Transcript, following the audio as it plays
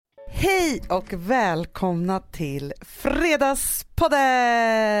Hej och välkomna till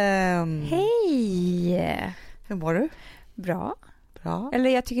Fredagspodden! Hej! Hur mår du? Bra. Bra. Eller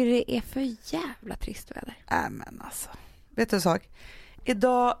jag tycker det är för jävla trist väder. Men alltså, vet du en sak?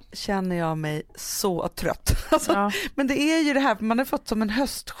 Idag känner jag mig så trött. Alltså, Ja. Men det är ju det här, man har fått som en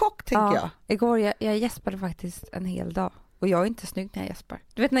höstchock tänker jag. Igår jag gäspade faktiskt en hel dag. Och jag är inte snygg när jag gäspar.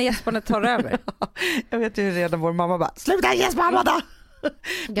 Du vet när gäsparna tar över. Jag vet ju redan vår mamma bara, sluta gäspa Amanda!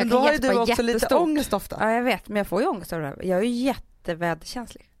 Men då har ju du också lite ångest ofta. Ja jag vet, men jag får ju ångest av det här. Jag är ju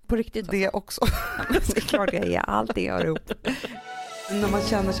jätteväderkänslig. På riktigt. Det också. Det är klart jag är, allting hör ihop. När man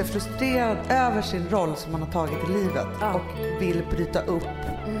känner sig frustrerad över sin roll som man har tagit i livet och vill bryta upp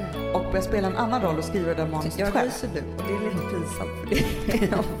och börja spela en annan roll och skriva den manuset själv. Jag ryser nu och det är lite pinsamt för det.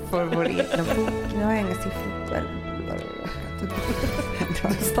 För vår egna bok. Nu har jag inga siffror.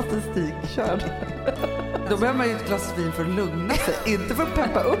 Statistikkörd. Då behöver man ju ett glas vin för att lugna sig, inte för att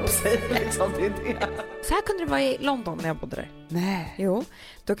peppa upp sig. Liksom, det är det. Så här kunde det vara i London när jag bodde där. Nej. Jo,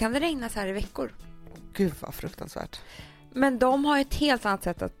 då kan det regna så här i veckor. Gud vad fruktansvärt. Men de har ett helt annat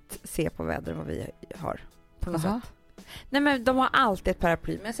sätt att se på väder än vad vi har. På något sätt. Nej men de har alltid ett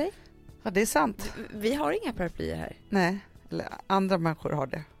paraply med sig. Ja det är sant. Vi har inga paraplyer här. Nej, eller andra människor har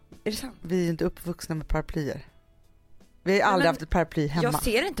det. Är det sant? Vi är inte uppvuxna med paraplyer. Vi har aldrig haft ett paraply hemma. Jag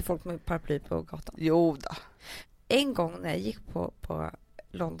ser inte folk med paraply på gatan. Jo då. En gång när jag gick på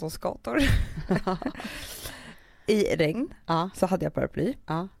Londons gator i regn så hade jag paraply.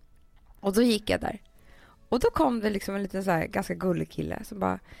 Ja. Och då gick jag där. Och då kom det liksom en liten så här ganska gullig kille som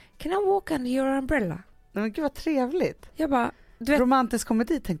bara, can I walk under your umbrella? Nej, men gud vad trevligt. Jag bara, du vet, romantisk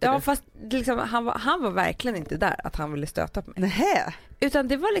komedi tänkte du? ja fast liksom, han var verkligen inte där att han ville stöta på mig. Nähä. Utan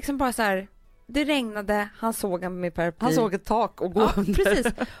det var liksom bara så här, det regnade, han såg han med paraply. Han såg ett tak och gå under.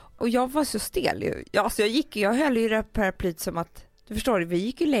 Precis. Och jag var så stel ju. Ja, alltså jag höll ju det paraplyt som att, du förstår, vi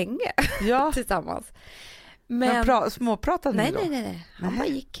gick ju länge tillsammans. Men småpratade ni då? Nej. Han bara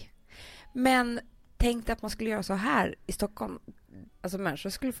gick. Men tänkte att man skulle göra så här i Stockholm. Alltså människor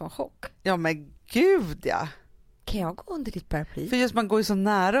skulle få en chock. Ja men gud ja. Kan jag gå under ditt paraply? För just man går ju så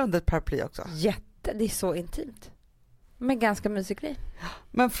nära under ett paraply också. Det är så intimt. Men ganska mysig grej.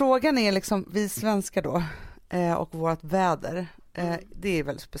 Men frågan är liksom, vi svenskar då och vårt väder, det är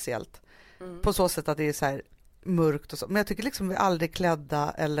väldigt speciellt. På så sätt att det är så här mörkt och så. Men jag tycker liksom vi är aldrig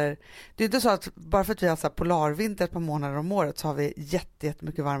klädda eller, det är inte så att bara för att vi har så här polarvinter ett par månader om året så har vi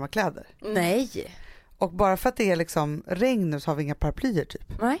jättemycket varma kläder. Nej. Och bara för att det är liksom regn nu så har vi inga paraplyer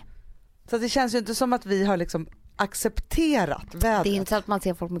typ. Nej. Så det känns ju inte som att vi har liksom accepterat vädret. Det är inte så att man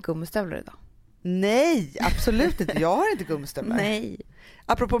ser folk med gummistövlar idag. Nej, absolut inte. Jag har inte gummistövlar. Nej.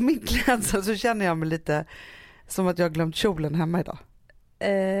 Apropå min klädsel så känner jag mig lite som att jag har glömt kjolen hemma idag.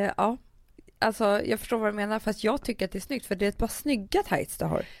 Ja. Alltså jag förstår vad du menar, fast jag tycker att det är snyggt för det är ett par snygga tights du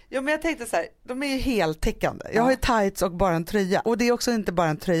har. Ja men jag tänkte så här, de är ju heltäckande. Jag har ju tights och bara en tröja. Och det är också inte bara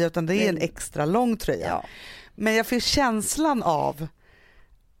en tröja utan det är en extra lång tröja. Ja. Men jag får känslan av,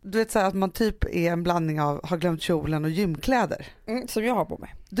 du vet så här, att man typ är en blandning av har glömt kjolen och gymkläder. Som jag har på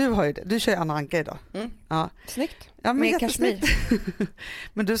mig. Du har ju det. Du kör ju Anna Anka idag. Ja. Snyggt. Ja, men med kashmir.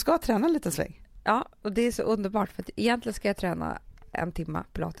 Men du ska träna en liten sväng. Ja, och det är så underbart för att egentligen ska jag träna 1 timme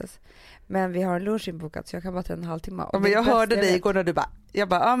pilates. Men vi har en lunch inbokat så jag kan bara ta en halvtimme. Ja, men jag hörde dig igår när du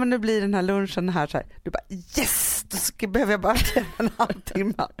bara, men nu blir den här lunchen här så här. Du bara, yes! Då behöver jag bara träna en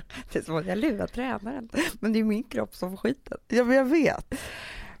halvtimme. Det är som att jag lurar tränaren. Men det är min kropp som får skiten. Ja, men jag vet.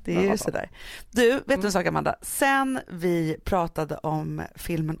 Det är ju sådär. Du, vet du en sak Amanda? Sen vi pratade om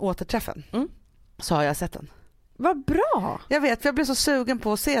filmen Återträffen så har jag sett den. Vad bra! Jag vet, för jag blev så sugen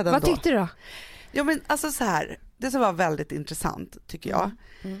på att se den. Vad tyckte du då? Ja, men alltså så här, det som var väldigt intressant tycker jag.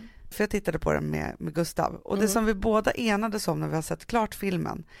 För jag tittade på den med Gustav. Och det som vi båda enades om när vi har sett klart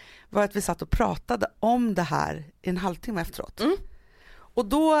filmen var att vi satt och pratade om det här i en halvtimme efteråt. Och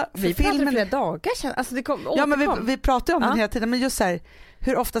då vi pratade flera dagar sedan. Alltså det kom, ja, men vi pratade om den hela tiden. Men just så här,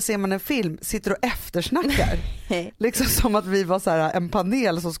 hur ofta ser man en film, sitter och eftersnackar? Liksom som att vi var så här, en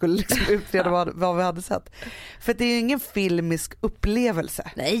panel som skulle liksom utreda vad vi hade sett. För det är ju ingen filmisk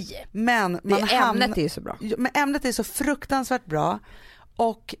upplevelse. Nej, men ämnet är ju så bra. Men ämnet är så fruktansvärt bra.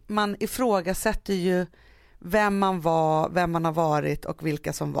 Och man ifrågasätter ju vem man var, vem man har varit och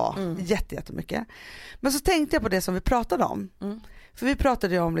vilka som var. Jättemycket. Men så tänkte jag på det som vi pratade om. För vi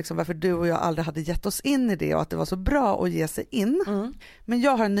pratade ju om liksom varför du och jag aldrig hade gett oss in i det och att det var så bra att ge sig in. Men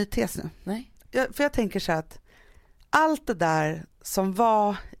jag har en ny tes nu. Nej. För jag tänker så här att allt det där som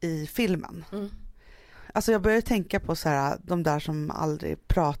var i filmen. Alltså jag började tänka på så här, de där som aldrig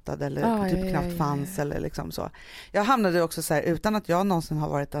pratade eller typ knappt fanns eller liksom så. Jag hamnade också så här, utan att jag någonsin har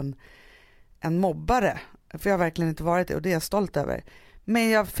varit en mobbare. För jag har verkligen inte varit det och det är jag stolt över. Men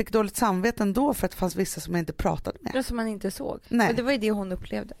jag fick dåligt samvete ändå för att det fanns vissa som jag inte pratade med. Det som man inte såg. Nej. Och det var ju det hon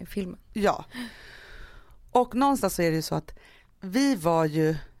upplevde i filmen. Ja. Och någonstans så är det ju så att vi var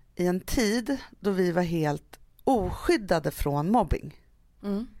ju i en tid då vi var helt oskyddade från mobbing.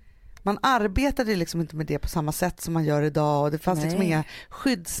 Mm. Man arbetade liksom inte med det på samma sätt som man gör idag och det fanns liksom inga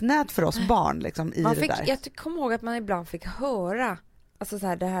skyddsnät för oss barn liksom, i det där. Jag kommer ihåg att man ibland fick höra alltså så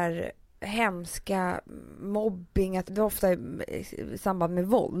här, det här hemska mobbing, att det var ofta i samband med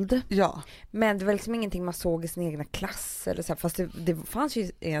våld. Ja. Men det var liksom ingenting man såg i sin egna klass eller så här, fast det fanns ju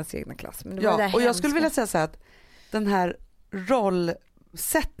i ens egna klass. Men det var ja, det och jag skulle vilja säga så här att den här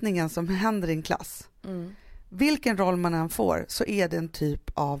rollsättningen som händer i en klass, vilken roll man än får så är det en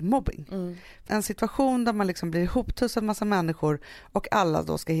typ av mobbing. En situation där man liksom blir ihoptussad massa människor och alla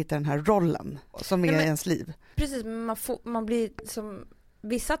då ska hitta den här rollen som är i ens liv. Precis, men man blir som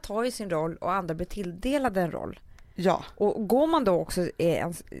vissa tar ju sin roll och andra blir tilldelade en roll. Ja. Och går man då också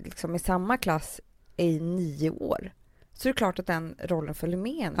liksom i samma klass i 9 år så är det klart att den rollen följer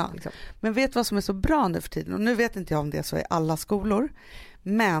med en. Ja. Liksom. Men vet vad som är så bra nu för tiden? Och nu vet inte jag om det är så i alla skolor.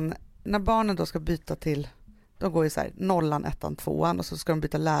 Men när barnen då ska byta till, de går ju så här 0:an, 1:an, 2:an och så ska de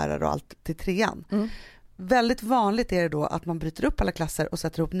byta lärare och allt till 3:an. Väldigt vanligt är det då att man bryter upp alla klasser och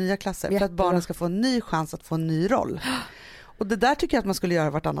sätter ihop nya klasser för att barnen ska få en ny chans att få en ny roll. Och det där tycker jag att man skulle göra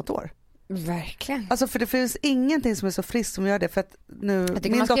vartannat år. Verkligen. Alltså för det finns ingenting som är så friskt som gör det. För att nu,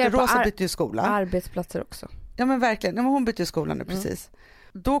 min dotter Rosa bytte ju skola. Arbetsplatser också. Ja men verkligen, ja, men hon bytte ju skola nu precis.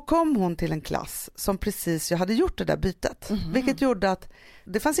 Då kom hon till en klass som precis jag hade gjort det där bytet. Vilket gjorde att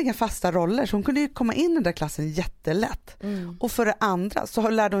det fanns inga fasta roller så hon kunde ju komma in i den där klassen jättelätt. Och för det andra så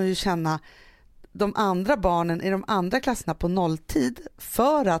lärde hon ju känna de andra barnen i de andra klasserna på nolltid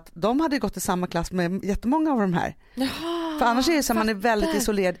för att de hade gått i samma klass med jättemånga av de här. Jaha, för annars är det så att man är väldigt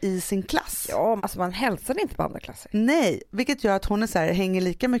isolerad i sin klass. Ja, alltså man hälsar inte på andra klasser. Nej, vilket gör att hon är så här, hänger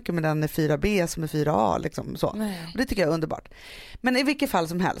lika mycket med den i 4B som i 4A liksom så. Och det tycker jag är underbart. Men i vilket fall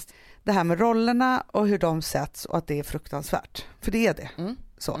som helst, det här med rollerna och hur de sätts och att det är fruktansvärt. För det är det.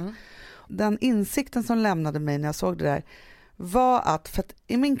 Så. Den insikten som lämnade mig när jag såg det där var att, för att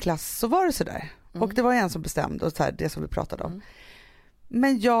i min klass så var det så där. Och det var en som bestämde och så här, det som vi pratade om.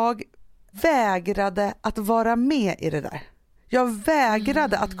 Men jag vägrade att vara med i det där. Jag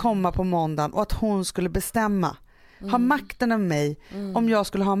vägrade att komma på måndagen och att hon skulle bestämma. Ha makten över mig om jag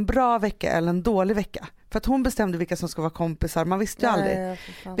skulle ha en bra vecka eller en dålig vecka. För att hon bestämde vilka som ska vara kompisar. Man visste ju aldrig.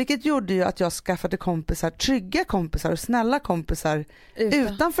 Vilket gjorde ju att jag skaffade kompisar, trygga kompisar och snälla kompisar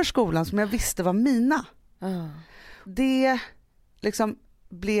utanför skolan som jag visste var mina. Det liksom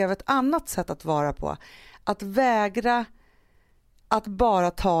blev ett annat sätt att vara på. Att vägra att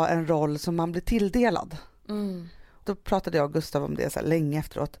bara ta en roll som man blir tilldelad. Då pratade jag och Gustav om det så här länge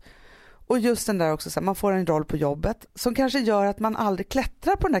efteråt. Och just den där också, så här, man får en roll på jobbet som kanske gör att man aldrig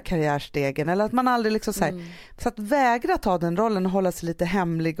klättrar på den där karriärstegen eller att man aldrig liksom så här, så att vägra ta den rollen och hålla sig lite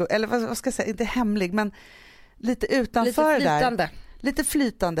hemlig eller vad ska jag säga, inte hemlig men lite utanför lite flytande. Där. Lite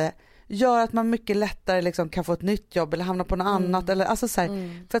flytande gör att man mycket lättare liksom kan få ett nytt jobb eller hamna på något annat eller alltså så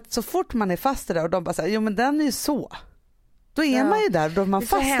här, för att så fort man är fast i det och de bara säger jo men den är ju så. Då är man ju där, då är man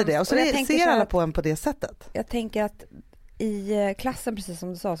fast i det och så ser alla på en på det sättet. Jag tänker att i klassen, precis som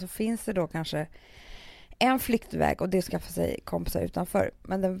du sa, så finns det då kanske en flyktväg och det skaffa sig kompisar utanför.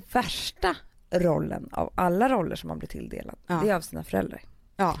 Men den värsta rollen av alla roller som man blir tilldelad, det är av sina föräldrar.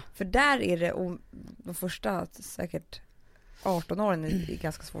 Ja. För där är det, och de första säkert 18 åren är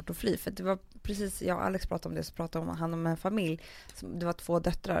ganska svårt att fly. För det var precis, jag och Alex pratade om det, så pratade han om en familj. Det var 2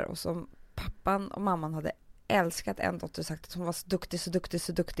 döttrar och som pappan och mamman hade älskat en dotter och sagt att hon var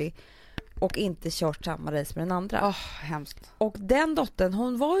så duktig och inte kört samma race med den andra. Hemskt. Och den dottern,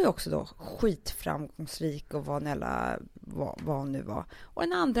 hon var ju också då skitframgångsrik och vad hon nu var. Och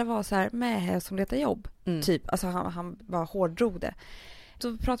den andra var så här med som letar jobb. Typ, alltså han bara hårdrog det.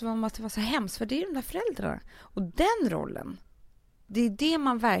 Då pratade vi om att det var så hemskt, för det är de där föräldrarna. Och den rollen, det är det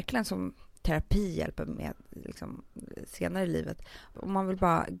man verkligen som terapi hjälper med liksom, senare i livet. Om man vill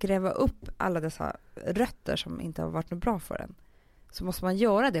bara gräva upp alla dessa rötter som inte har varit något bra för en, så måste man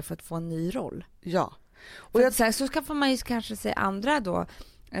göra det för att få en ny roll. Ja. Och så skaffar man ju kanske se andra då,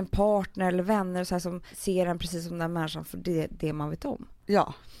 en partner eller vänner så här, som ser en precis som den här människan, för det är det man vet om.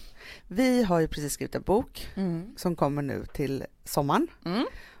 Ja. Vi har ju precis skrivit en bok som kommer nu till sommaren.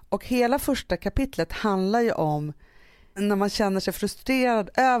 Och hela första kapitlet handlar ju om när man känner sig frustrerad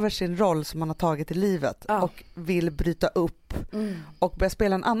över sin roll som man har tagit i livet och vill bryta upp och börja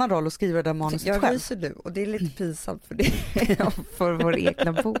spela en annan roll och skriva det manuset själv. Jag ryser nu och det är lite pinsamt för det för vår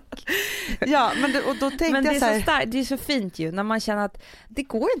egna bok. Ja, men och då tänkte jag så här, det är så fint ju när man känner att det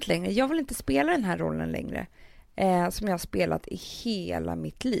går inte längre. Jag vill inte spela den här rollen längre. som jag har spelat i hela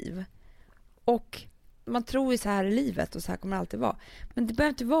mitt liv. Och man tror ju så här i livet och så här kommer det alltid vara. Men det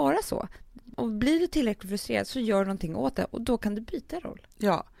behöver inte vara så. Och blir du tillräckligt frustrerad så gör någonting åt det och då kan du byta roll.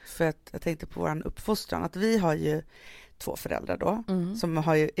 Ja, för att jag tänkte på vår uppfostran att vi har ju 2 föräldrar då som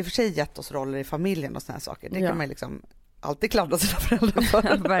har ju i och för sig gett oss roller i familjen och såna här saker. Det kan man liksom alltid klandra sina föräldrar för.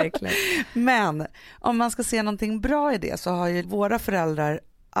 Ja, verkligen. Men om man ska se någonting bra i det så har ju våra föräldrar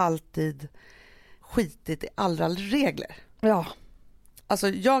alltid skitit i alla regler. Ja. Alltså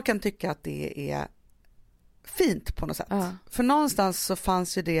jag kan tycka att det är fint på något sätt. Ja. För någonstans så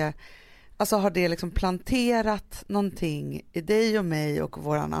fanns ju det, alltså har det liksom planterat någonting i dig och mig och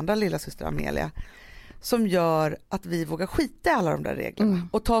vår andra lilla syster Amelia som gör att vi vågar skita i alla de där reglerna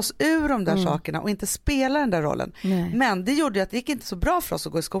och ta oss ur de där sakerna och inte spela den där rollen. Nej. Men det gjorde ju att det gick inte så bra för oss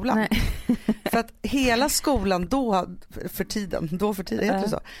att gå i skolan. Nej. För att hela skolan då för tiden heter det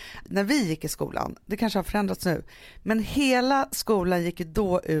så. När vi gick i skolan, det kanske har förändrats nu, men hela skolan gick ju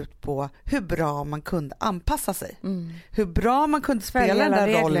då ut på hur bra man kunde anpassa sig. Hur bra man kunde spela den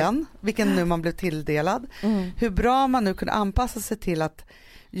där rollen, vilken nu man blev tilldelad. Hur bra man nu kunde anpassa sig till att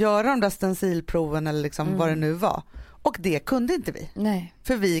göra de där stencilproven eller liksom vad det nu var. Och det kunde inte vi. Nej.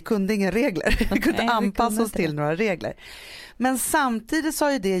 För vi kunde inga regler. Vi kunde anpassa oss till några regler. Men samtidigt så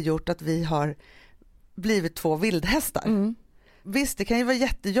har ju det gjort att vi har blivit 2 vildhästar. Visst, det kan ju vara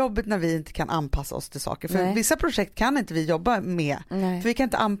jättejobbigt när vi inte kan anpassa oss till saker. För vissa projekt kan inte vi jobba med. Nej. För vi kan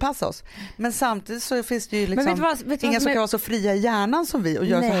inte anpassa oss. Men samtidigt så finns det ju liksom inga som kan vara så fria i hjärnan som vi och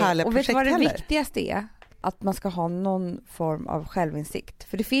göra så härliga projekt heller. Och vet du vad det viktigaste är? Att man ska ha någon form av självinsikt.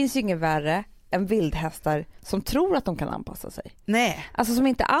 För det finns ju inget värre än vildhästar som tror att de kan anpassa sig. Nej. Alltså som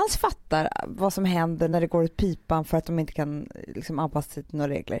inte alls fattar vad som händer när det går åt pipan för att de inte kan liksom anpassa sig till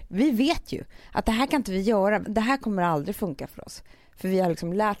några regler. Vi vet ju att det här kan inte vi göra. Det här kommer aldrig funka för oss. För vi har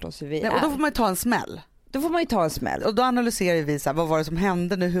liksom lärt oss hur vi är. Och då får man ju ta en smäll. Då får man ju ta en smäll. Och då analyserar vi så här, vad var det som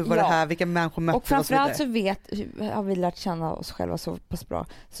hände nu, hur var det här, vilka människor mötte oss. Och framförallt så har vi lärt känna oss själva så pass bra.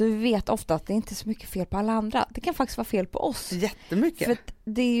 Så vi vet ofta att det inte är så mycket fel på alla andra. Det kan faktiskt vara fel på oss. Jättemycket. För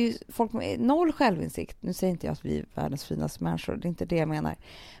det är ju folk med 0 självinsikt. Nu säger inte jag att vi är världens finaste människor. Det är inte det jag menar.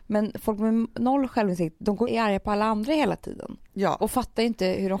 Men folk med 0 självinsikt, de går arga på alla andra hela tiden. Ja. Och fattar inte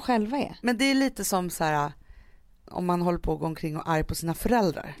hur de själva är. Men det är lite som så här, om man håller på att gå omkring och arg på sina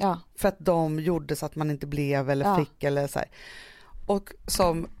föräldrar. Ja. För att de gjorde så att man inte blev eller fick eller så här. Och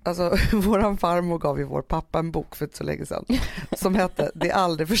som, alltså våran farmor gav ju vår pappa en bok för så länge sedan som hette Det är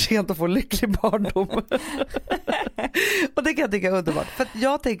aldrig för sent att få lycklig barndom. Och det kan jag tycka är underbart. För att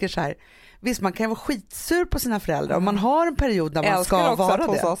jag tänker så här, visst man kan vara skitsur på sina föräldrar och man har en period när man ska vara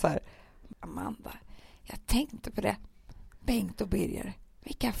det. Sa så här, Amanda, jag tänkte på det. Bengt och Birger.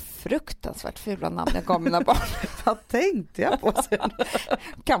 Vilka fruktansvärt fula namn jag gav mina barn. Vad tänkte jag på sen?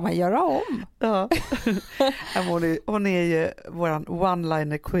 Kan man göra om? Ja. Hon är ju våran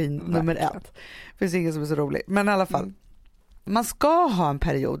one-liner queen nummer 1. Det finns ingen som är så rolig. Men i alla fall. Man ska ha en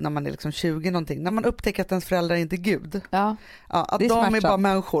period när man är liksom 20 någonting. När man upptäcker att ens föräldrar inte är Gud. Ja. Ja, att de är bara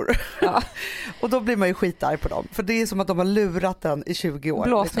människor. Ja. Och då blir man ju skitarg på dem. För det är som att de har lurat den i 20 år.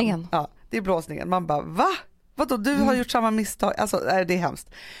 Blåsningen. Liksom. Ja, det är blåsningen. Man bara, va? Vadå, du har gjort samma misstag? Alltså, det är hemskt.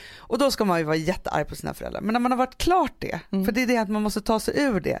 Och då ska man ju vara jättearg på sina föräldrar. Men när man har varit klart det, för det är det att man måste ta sig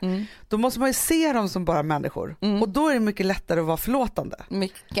ur det, då måste man ju se dem som bara människor. Och då är det mycket lättare att vara förlåtande.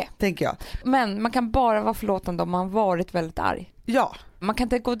 Mycket. Tänker jag. Men man kan bara vara förlåtande om man varit väldigt arg. Ja. Man kan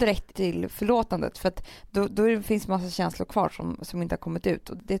inte gå direkt till förlåtandet för att då finns massa känslor kvar som inte har kommit ut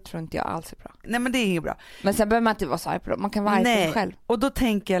och det tror inte jag alls är bra. Nej, men det är inget bra. Men sen behöver man inte vara så arg på dem. Man kan vara arg på sig själv. Och då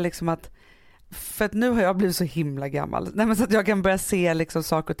tänker jag liksom att för att nu har jag blivit så himla gammal. Nej, men så att jag kan börja se liksom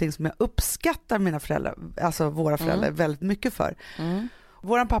saker och ting som jag uppskattar mina föräldrar, alltså våra föräldrar väldigt mycket för.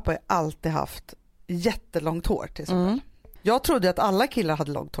 Våran pappa har alltid haft jättelångt hår till exempel. Jag trodde att alla killar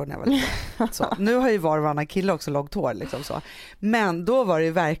hade långt hår när jag var liten. Så, nu har ju var och varannan kille också långt hår. Liksom så. Men då var det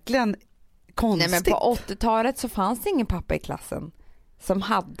ju verkligen konstigt. Nej, men på 80-talet så fanns det ingen pappa i klassen som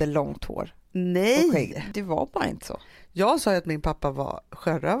hade långt hår. Nej. Det var bara inte så. Jag sa ju att min pappa var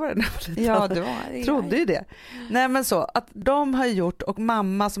sjörövare när jag var liten. Ja, det var. Trodde ju det. Nej, men så att de har gjort, och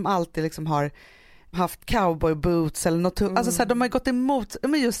mamma som alltid liksom har haft cowboy boots eller något. Alltså så här, de har gått emot,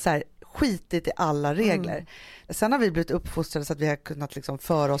 men just så här, skitit i alla regler. Sen har vi blivit uppfostrade så att vi har kunnat liksom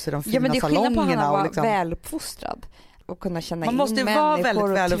föra oss i de fina salongerna. Ja, men det är skillnad på att vara liksom väluppfostrad och kunna känna man måste in vara väldigt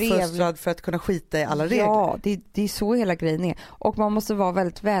väluppfostrad trevlig för att kunna skita i alla regler. Ja, det är så hela grejen är. Och man måste vara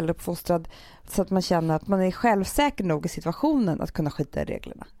väldigt väluppfostrad så att man känner att man är självsäker nog i situationen att kunna skita i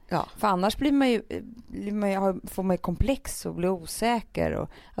reglerna. Ja. För annars får man ju komplex och blir osäker. Och,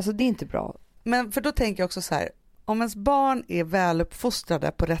 alltså det är inte bra. Men för då tänker jag också så här, om ens barn är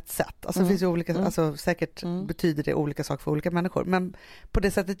väluppfostrade på rätt sätt, alltså det finns ju olika, alltså säkert betyder det olika saker för olika människor, men på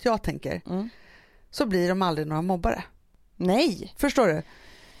det sättet jag tänker så blir de aldrig några mobbare. Nej. Förstår du?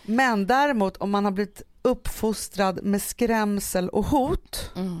 Men däremot om man har blivit uppfostrad med skrämsel och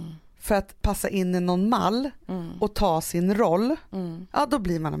hot för att passa in i någon mall och ta sin roll, ja då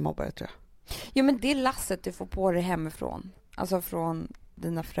blir man en mobbare tror jag. Jo, men det lasset du får på dig hemifrån, alltså från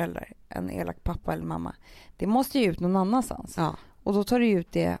dina föräldrar, en elak pappa eller mamma, det måste ju ut någon annanstans. Ja. Och då tar du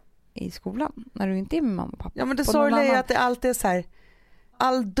ut det i skolan när du inte är med mamma och pappa. Ja, men det sorgliga är att det alltid är så här,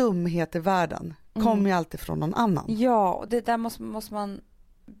 all dumhet i världen kommer ju alltid från någon annan. Ja, och det där måste man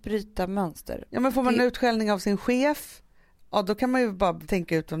bryta mönster. Ja, men får man en utskällning av sin chef, ja då kan man ju bara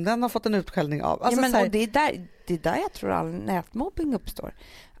tänka ut om den har fått en utskällning av. Alltså, ja, men, så här, och det är där jag tror all nätmobbing uppstår.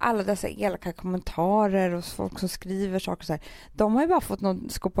 Alla dessa elaka kommentarer och folk som skriver saker så här. De har ju bara fått någon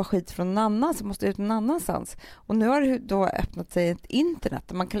skopa skit från någon annan som måste ut någon annanstans. Och nu har det då öppnat sig ett internet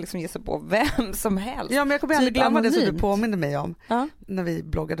där man kan liksom ge sig på vem som helst. Ja, men jag kommer aldrig glömma anonymt. Det som du påminner mig om. Ja. När vi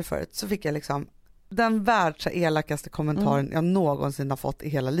bloggade förut så fick jag liksom den elakaste kommentaren jag någonsin har fått i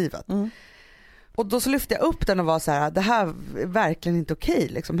hela livet. Och då så lyfte jag upp den och var så här, det här är verkligen inte okej.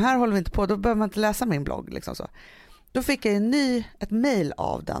 Liksom. Här håller vi inte på, då behöver man inte läsa min blogg. Liksom så. Då fick jag ett mejl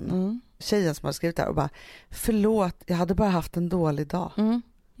av den tjejen som har skrivit det här och bara, förlåt, jag hade bara haft en dålig dag. Nej,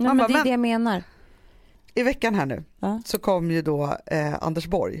 men det är det jag menar. I veckan här nu så kom ju då Anders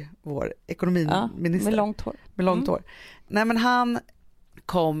Borg, vår ekonomiminister. Med långt hår. Nej, men han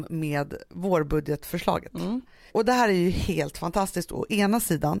kom med vårbudgetförslaget. Och det här är ju helt fantastiskt å ena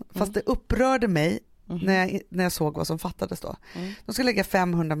sidan, fast det upprörde mig när jag såg vad som fattades då. De ska lägga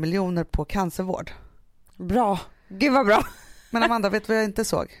 500 miljoner på cancervård. Bra, gud vad bra. Men Amanda, vet du vad jag inte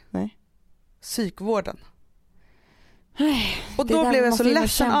såg? Nej. Psykvården. Och då blev jag så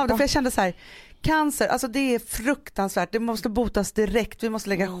ledsen av det, för jag kände så här, cancer, alltså det är fruktansvärt, det måste botas direkt, vi måste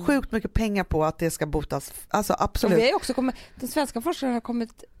lägga sjukt mycket pengar på att det ska botas, alltså absolut. Och vi har också den svenska forskaren har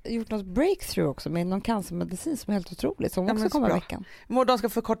gjort något breakthrough också med någon cancermedicin som är helt otroligt, som också kommer i veckan. De ska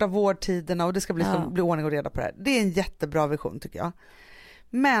förkorta vårdtiderna och det ska bli ordning och reda på det här. Det är en jättebra vision tycker jag.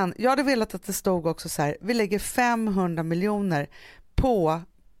 Men jag hade velat att det stod också så här, vi lägger 500 miljoner på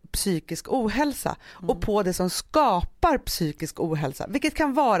psykisk ohälsa och på det som skapar psykisk ohälsa, vilket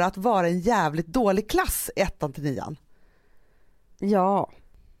kan vara att vara en jävligt dålig klass 1-9. Ja.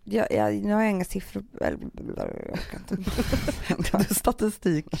 Nu har jag inga siffror. Du är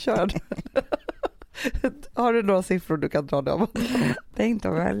statistikkörd. Har du några siffror du kan dra dem? Det är inte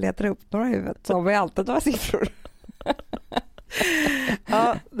om jag letar upp några i huvudet så har vi alltid några siffror.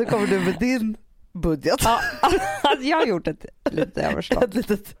 Ja, då kommer du med din budget. Ja, jag har gjort ett litet överslag. Ett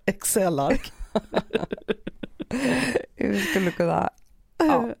litet Excel-ark. Hur skulle kunna...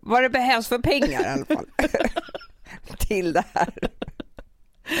 Ja, vad det behövs för pengar i alla fall. Till det här.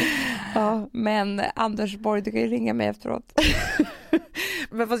 Ja, men Anders Borg, du kan ju ringa mig efteråt.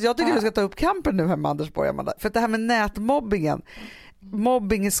 Men fast jag tycker vi ska ta upp kampen nu här med Anders Borg, Amanda. För det här med nätmobbingen,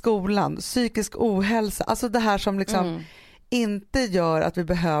 mobbing i skolan, psykisk ohälsa, alltså det här som liksom... inte gör att vi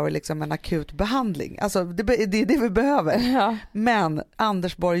behöver liksom en akut behandling. Alltså det är det vi behöver. Ja. Men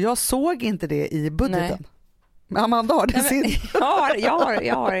Anders Borg, jag såg inte det i budgeten. Men Amanda har det sin.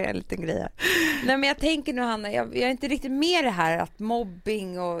 Jag har en liten grej här. Nej, men jag tänker nu Hanna, jag är inte riktigt med det här att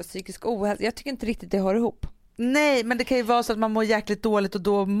mobbing och psykisk ohälsa, jag tycker inte riktigt det hör ihop. Nej, men det kan ju vara så att man mår jäkligt dåligt och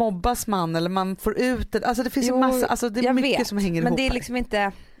då mobbas man eller man får ut det. Alltså det finns ju massa, alltså det är mycket som hänger ihop. Men det är liksom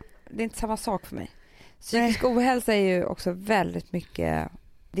inte, det är inte samma sak för mig. Psykisk ohälsa är ju också väldigt mycket,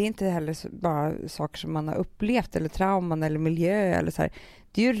 det är inte heller bara saker som man har upplevt eller trauman eller miljö eller så här.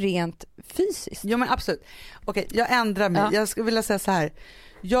 Det är ju rent fysiskt. Jo men absolut. Okej, jag ändrar mig. Jag skulle vilja säga så här.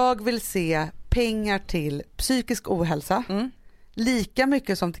 Jag vill se pengar till psykisk ohälsa lika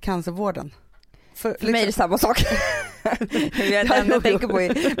mycket som till cancervården. För liksom... mig är det samma sak. Jag tänker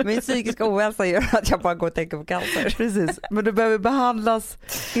på min psykiska ohälsa gör att jag bara går och tänker på cancer. Precis, men du behöver behandlas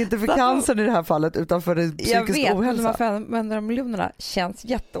inte för cancer i det här fallet utan för din psykiska ohälsa. Jag vet, de här 500 miljonerna känns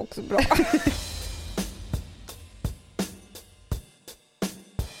också bra.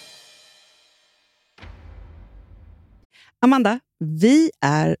 Amanda, vi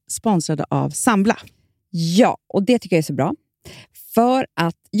är sponsrade av Sambla. Ja, och det tycker jag är så bra. För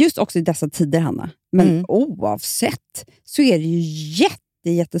att just också i dessa tider, Hanna, men oavsett så är det ju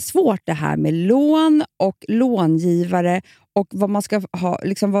jättesvårt det här med lån och långivare och vad man ska ha,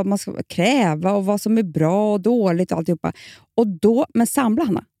 liksom vad man ska kräva och vad som är bra och dåligt och alltihopa. Och då, men Sambla,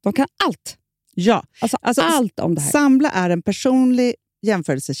 Hanna, de kan allt. Ja, alltså allt om det här. Sambla är en personlig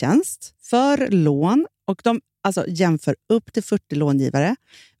jämförelsetjänst för lån och de Alltså jämför upp till 40 långivare,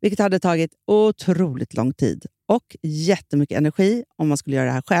 vilket hade tagit otroligt lång tid och jättemycket energi om man skulle göra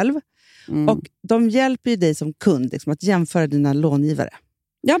det här själv. Och de hjälper ju dig som kund liksom, att jämföra dina långivare.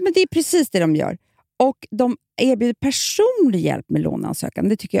 Ja, men det är precis det de gör. Och de erbjuder personlig hjälp med låneansökan.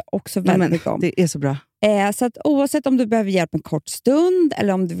 Det tycker jag också väldigt mycket om. Det är så bra. Så att oavsett om du behöver hjälp en kort stund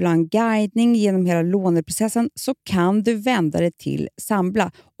eller om du vill ha en guidning genom hela låneprocessen så kan du vända dig till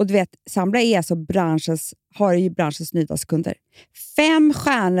Sambla. Och du vet, Sambla är alltså har ju branschens nyaste kunder. 5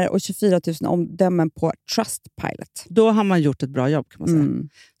 stjärnor och 24 000 omdömen på Trustpilot. Då har man gjort ett bra jobb kan man säga.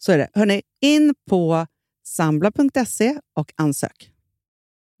 Så är det. Hörrni, in på sambla.se och ansök.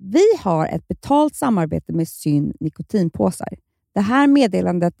 Vi har ett betalt samarbete med Syn nikotinpåsar. Det här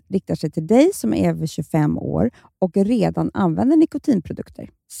meddelandet riktar sig till dig som är över 25 år och redan använder nikotinprodukter.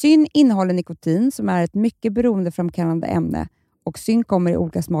 Syn innehåller nikotin som är ett mycket beroendeframkallande ämne och Syn kommer i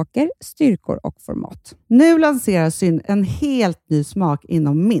olika smaker, styrkor och format. Nu lanserar Syn en helt ny smak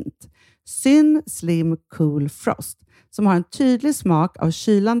inom mint. Syn Slim Cool Frost som har en tydlig smak av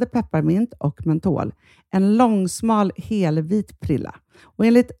kylande pepparmint och mentol. En långsmal helvit prilla. Och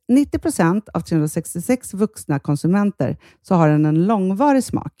enligt 90% av 366 vuxna konsumenter så har den en långvarig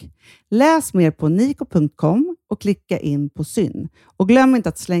smak. Läs mer på niko.com och klicka in på Syn. Och glöm inte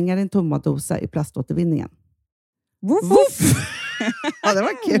att slänga din tomma dosa i plaståtervinningen. Woof, woof. Ja, det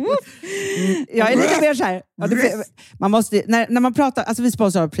var kul. Jag är lite mer så här. Ja, man måste, när man pratar, alltså vi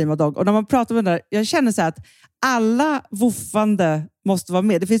sponsrar Prima Dog och när man pratar med den där, jag känner så här att alla woofande måste vara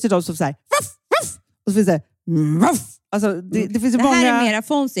med. Det finns ju de som säger woof, woof, och så finns det woof. Alltså, det finns ju många... här är mera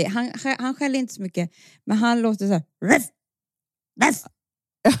Fonzie. Han skäller inte så mycket, men han låter så här woof, woof.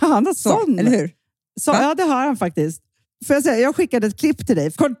 Han har sån. Eller hur? Så, ja, det har han faktiskt. Får jag säga, jag skickade ett klipp till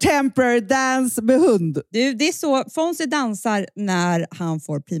dig. Contemporary dance med hund. Du, det är så Fonzie dansar när han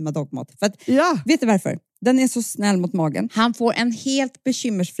får Prima Dog-mat. För att, vet du varför? Den är så snäll mot magen. Han får en helt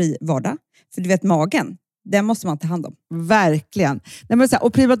bekymmersfri vardag. För du vet, magen, den måste man ta hand om. Verkligen. Nej, men så här,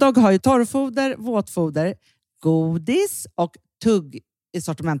 och Prima Dog har ju torrfoder, våtfoder, godis och tugg i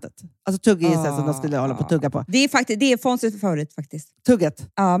sortimentet. Alltså tugg är som de skulle hålla på att tugga på. Det är Fonzies favorit faktiskt. Tugget.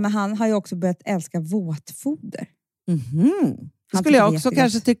 Ja, men han har ju också börjat älska våtfoder. Det skulle jag också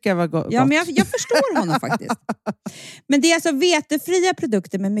kanske tycka var gott. Ja, men jag förstår honom faktiskt. Men det är alltså vetefria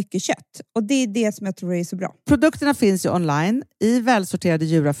produkter med mycket kött. Och det är det som jag tror är så bra. Produkterna finns ju online, i välsorterade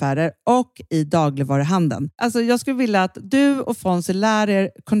djuraffärer och i dagligvaruhandeln. Alltså jag skulle vilja att du och Fonzie lär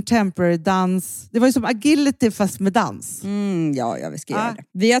er contemporary dans. Det var ju som agility fast med dans. Ja, vi ska göra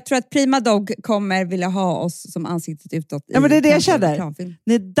det. Jag tror att Prima Dog kommer vilja ha oss som ansiktet utåt. Ja, men det är det jag känner.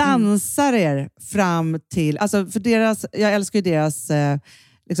 Ni dansar er fram till... Alltså för deras... Jag älskar ju deras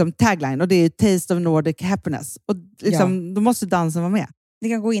liksom tagline och det är Taste of Nordic Happiness. Och liksom, då måste dansen vara med. Ni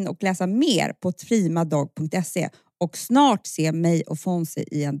kan gå in och läsa mer på primadog.se och snart se mig och Fonzie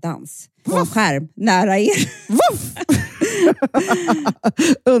i en dans på en skärm nära er.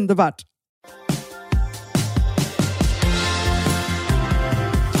 Underbart.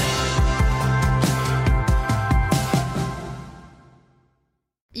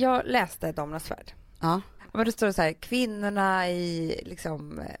 Jag läste Damernas Värld. Ja. Men det står så här, kvinnorna i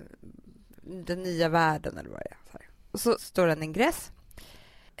liksom den nya världen eller vad det är. Så här. Och så står det en ingress.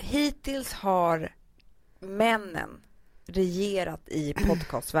 Hittills har männen regerat i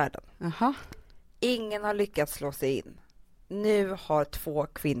podcastvärlden. Jaha. Ingen har lyckats slå sig in. Nu har 2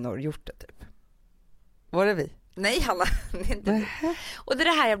 kvinnor gjort det typ. Var det vi? Nej, Hanna. Det är inte vi. Och det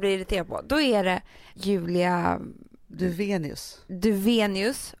är det här jag blir irriterad på. Då är det Julia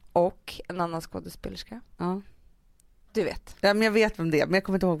Duvenius och en annan skådespelerska. Ja. Du vet. Ja, men jag vet vem det är, men jag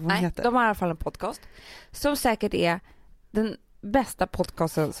kommer inte ihåg vad hon heter. De har i alla fall en podcast som säkert är den bästa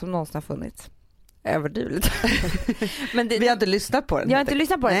podcasten som någonsin har funnits. Överdrivet. Men vi har inte lyssnat på den. Jag har inte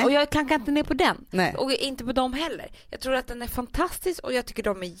lyssnat på den och jag klankar inte ner på den. Nej. Och inte på dem heller. Jag tror att den är fantastisk och jag tycker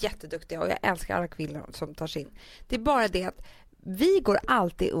de är jätteduktiga och jag älskar alla kvinnor som tar sig in. Det är bara det att vi går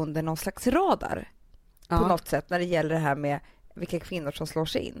alltid under någon slags radar på något sätt när det gäller det här med vilka kvinnor som slår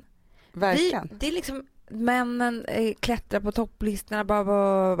sig in. Verkligen. Det är liksom männen klättrar på topplistorna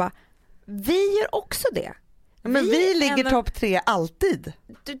bara. Vi gör också det. Men vi ligger topp 3 alltid.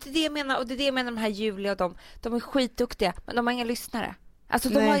 Det är det jag menar, och det är det jag menar, de här Julia och de är skitduktiga, men de har inga lyssnare. Alltså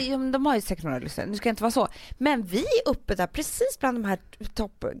de har ju säkert några lyssnare, nu ska jag inte vara så. Men vi är uppe där precis bland de här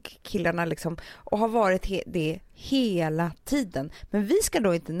toppkillarna liksom, och har varit det hela tiden. Men vi ska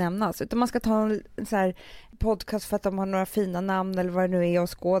då inte nämnas, utan man ska ta en så här podcast för att de har några fina namn eller vad det nu är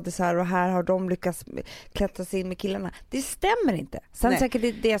och skådisar och här har de lyckats klättra sig in med killarna. Det stämmer inte. Sen säkert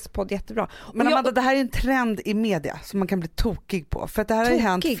är deras podd jättebra. Men Amanda, det här är en trend i media som man kan bli tokig på. För att det här har ju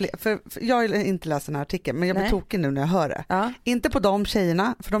hänt för jag har inte läst den här artikeln, men jag blir tokig nu när jag hör det. Ja. Inte på de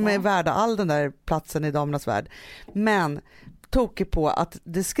tjejerna, för de är värda all den där platsen i damernas värld. Men tokig på att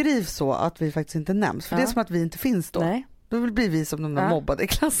det skrivs så att vi faktiskt inte nämns. För det är som att vi inte finns då. Nej. Då blir vi som de där mobbade i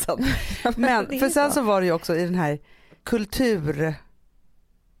klassen. Men för sen så var det ju också i den här kulturfittorna.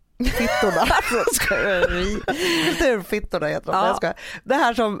 Kulturfittorna heter de. Ja. Det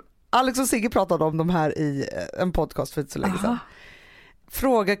här som Alex och Sigge pratade om de här i en podcast för inte så länge sedan.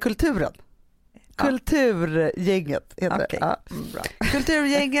 Fråga kulturen. Kulturgänget heter det. Ja. Bra.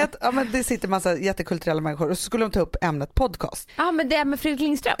 Kulturgänget, men det sitter massa jättekulturella människor och så skulle de ta upp ämnet podcast. Ja, men det är med Fredrik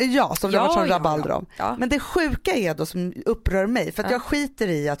Lindström. Ja, som det var som rabalder om. Ja. Men det sjuka är då som upprör mig, för att jag skiter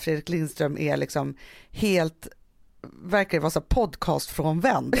i att Fredrik Lindström är liksom helt, verkar vara så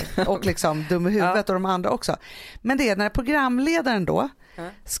podcastfrånvänd och liksom dum i huvudet och de andra också. Men det är när programledaren då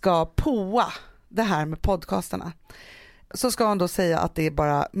ska påa det här med podcastarna. Så ska han då säga att det är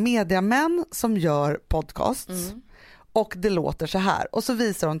bara mediamän som gör podcasts och det låter så här. Och så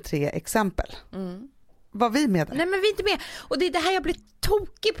visar de 3 exempel. Var vi med där? Nej, men vi är inte med. Och det är det här jag blir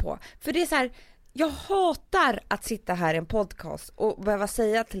tokig på. För det är så här, jag hatar att sitta här i en podcast och behöva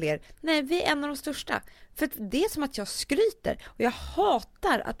säga till er, nej, vi är en av de största. För det är som att jag skryter. Och jag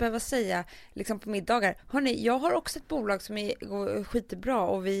hatar att behöva säga liksom på middagar, hörni, jag har också ett bolag som går skitbra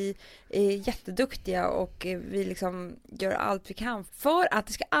och vi är jätteduktiga och vi liksom gör allt vi kan. För att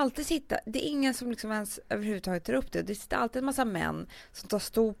det ska alltid sitta, det är ingen som liksom ens överhuvudtaget tar upp det. Det sitter alltid en massa män som tar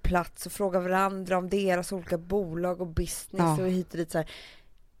stor plats och frågar varandra om deras olika bolag och business och hit och dit så här.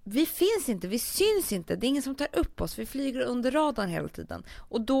 Vi finns inte, vi syns inte. Det är ingen som tar upp oss. Vi flyger under radarn hela tiden.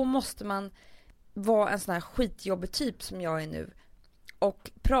 Och då måste man vara en sån här skitjobbig typ som jag är nu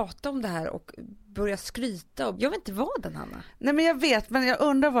och prata om det här och börja skryta. Jag vet inte vad den, Hanna. Nej, men jag vet, men jag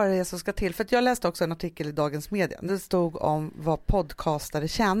undrar vad det är som ska till. För att jag läste också en artikel i Dagens Media. Det stod om vad podcastare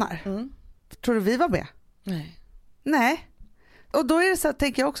tjänar. Tror du vi var med? Nej. Och då är det så här,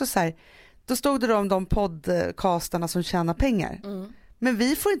 tänker jag också så här, då stod det då om de podcastarna som tjänar pengar. Men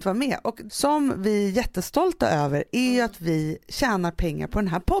vi får inte vara med. Och som vi är jättestolta över är ju att vi tjänar pengar på den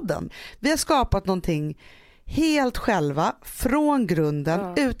här podden. Vi har skapat någonting helt själva från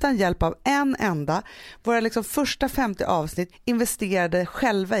grunden utan hjälp av en enda. Våra liksom första 50 avsnitt investerade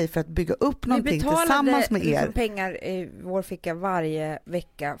själva i för att bygga upp någonting tillsammans med er. Vi betalade pengar i vår ficka varje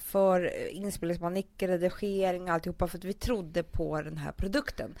vecka för inspelningsmanik, redigering och alltihopa för att vi trodde på den här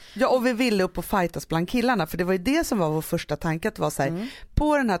produkten. Ja, och vi ville upp och fightas bland killarna, för det var ju det som var vår första tanke, att det var så här,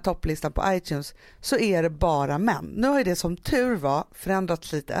 på den här topplistan på iTunes så är det bara män. Nu har ju det som tur var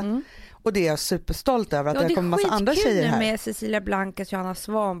förändrats lite. Och det är jag superstolt över, att det kommer massa andra tjejer här. Det är med Cecilia Blankes, Johanna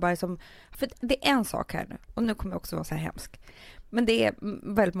Svanberg som, för det är en sak här nu, och nu kommer jag också vara så här hemsk. Men det är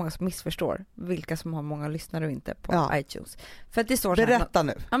väldigt många som missförstår vilka som har många lyssnare och inte på iTunes. För att det står berätta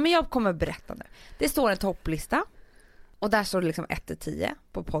nu. Ja, men jag kommer berätta nu. Det står en topplista och där står det liksom 1-10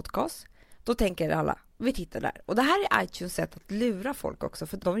 på podcast. Då tänker alla, vi tittar där. Och det här är iTunes sätt att lura folk också.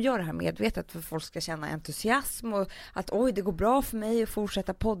 För de gör det här medvetet för att folk ska känna entusiasm. Och att oj, det går bra för mig att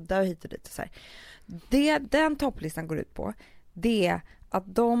fortsätta podda och hit och dit. Och så här. Det den topplistan går ut på, det är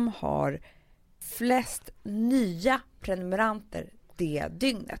att de har flest nya prenumeranter det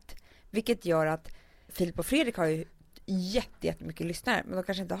dygnet. Vilket gör att Filip och Fredrik har ju jättemycket lyssnare. Men de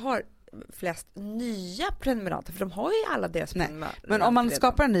kanske inte har flest nya prenumeranter, för de har ju alla deras prenumeranter. Men om man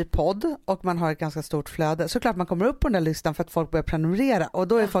skapar en ny podd och man har ett ganska stort flöde, så klart man kommer upp på den där listan för att folk börjar prenumerera, och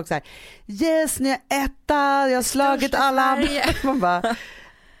då är folk så här: yes, ni är etta, jag har slagit alla andra. Man bara,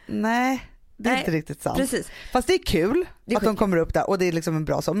 nej, det är inte riktigt sant. Precis. Fast det är kul att de kommer upp där, och det är liksom en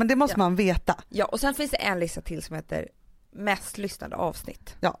bra sak, men det måste man veta. Ja, och sen finns det en lista till som heter mest lyssnade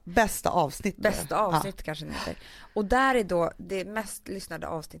avsnitt. Ja, bästa avsnitt. Bästa avsnitt kanske det heter. Och där är då det mest lyssnade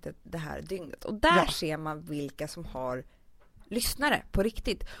avsnittet det här dygnet. Och där ser man vilka som har lyssnare på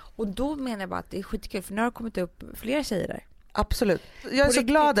riktigt. Och då menar jag bara att det är skitkul, för nu har det kommit upp flera tjejer där. Absolut. Jag är så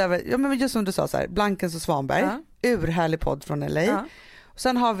glad över, ja, men just som du sa så här, Blankens och Svanberg, urhärlig podd från LA. Och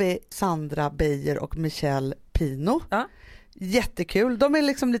sen har vi Sandra Beijer och Michelle Pino. Jättekul. De är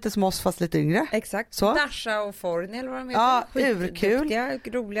liksom lite som oss fast lite yngre. Exakt. Så. Dasha och Forni eller vad de heter. Ja, urkul.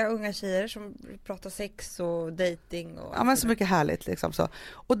 Roliga unga tjejer som pratar sex och dating och ja, men så mycket härligt liksom så.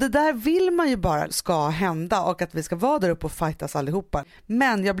 Och det där vill man ju bara ska hända, och att vi ska vara där uppe och fightas allihopa.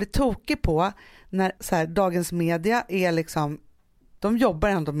 Men jag blir tokig på när så här, Dagens Media är liksom de jobbar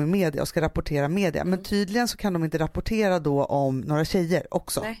ändå med media och ska rapportera media. Men tydligen så kan de inte rapportera då om några tjejer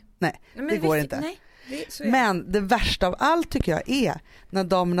också. Nej, det går inte. Nej. Men det värsta av allt tycker jag är när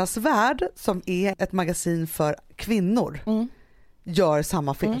Damernas Värld, som är ett magasin för kvinnor, gör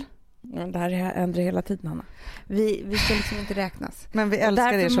samma fel. Det här händer hela tiden, Hanna. Vi ska liksom inte räknas. Men vi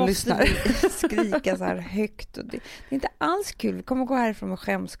älskar er som lyssnar. Därför måste vi skrika så här högt. Och det är inte alls kul. Vi kommer gå härifrån med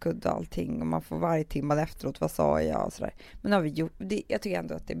skämskudd och allting. Och man får varje timme efteråt, vad sa jag och sådär. Men har vi gjort det, jag tycker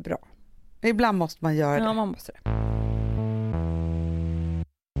ändå att det är bra. Ibland måste man göra det. Ja, man måste det.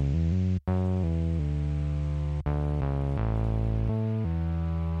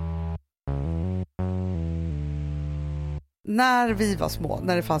 När vi var små,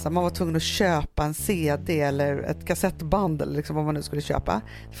 när det fanns, man var tvungen att köpa en CD eller ett kassettband eller liksom vad man nu skulle köpa.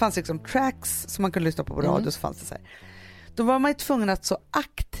 Det fanns liksom tracks som man kunde lyssna på radio, så fanns det så här. Då var man ju tvungen att så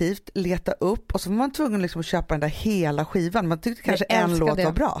aktivt leta upp och så var man tvungen liksom att köpa den där hela skivan. Man tyckte kanske en låt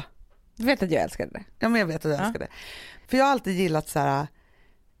var bra. Du vet att jag älskade det. Ja, men jag vet att jag älskade det. För jag har alltid gillat så här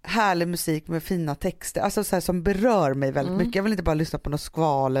härlig musik med fina texter, alltså så här, som berör mig väldigt mycket. Jag vill inte bara lyssna på något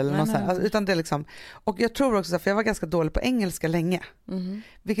skval eller något så här, alltså, utan det är liksom, och jag tror också så här, för jag var ganska dålig på engelska länge.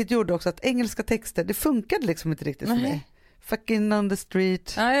 Vilket gjorde också att engelska texter, det funkade liksom inte riktigt för mig. Fucking on the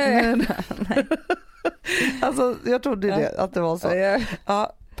street. Alltså jag trodde det, att det var så.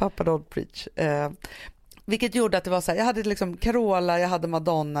 Ja, Papa Don't Preach. Vilket gjorde att det var så här, jag hade liksom Carola, jag hade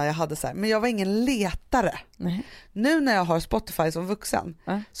Madonna, jag hade så här, men jag var ingen letare. Nu när jag har Spotify som vuxen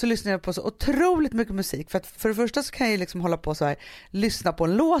så lyssnar jag på så otroligt mycket musik, för att för det första så kan jag liksom hålla på så här, lyssna på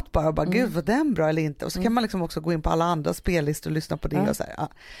en låt bara och bara gud var den bra eller inte, och så kan man liksom också gå in på alla andra spellistor och lyssna på det och så här,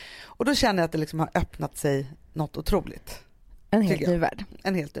 och då känner jag att det liksom har öppnat sig något otroligt. En helt ny värld.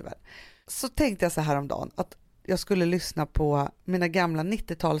 En helt ny värld. Så tänkte jag så här om dagen att jag skulle lyssna på mina gamla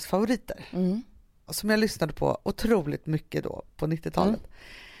 90-tals favoriter. Som jag lyssnade på otroligt mycket då på 90-talet.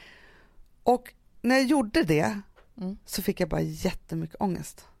 Och när jag gjorde det så fick jag bara jättemycket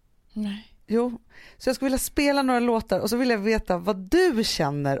ångest. Jo, så jag skulle vilja spela några låtar och så vill jag veta vad du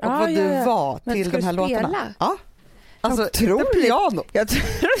känner och vad du var till de här låtarna. Ja. Alltså, inte piano. Jag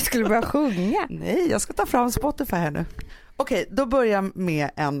tror du skulle börja sjunga. Nej, jag ska ta fram Spotify här nu. Okej, då börjar jag med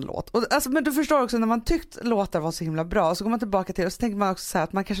en låt. Och, alltså, men du förstår också, när man tyckt låtar var så himla bra så går man tillbaka till och så tänker man också så här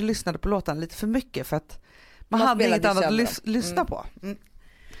att man kanske lyssnade på låtarna lite för mycket för att man hade inget annat att lyssna på.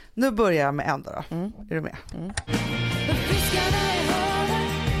 Nu börjar jag med en då. Är du med?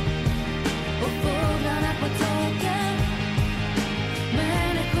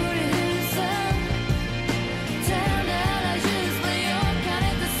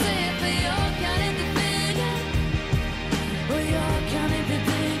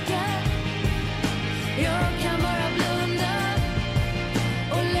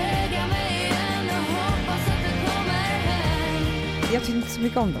 Jag tycker inte så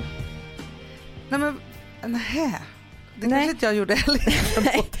mycket om dem. Nej. Det kanske inte jag gjorde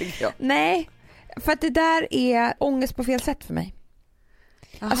heller. Nej, för att det där är ångest på fel sätt för mig.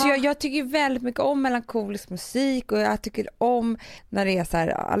 Alltså jag tycker väldigt mycket om melankolisk musik och jag tycker om när det är så här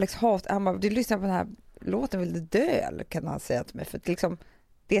Alex Haft, han bara, du lyssnar på den här låten, vill du dö? Eller kan han säga till mig, för att liksom,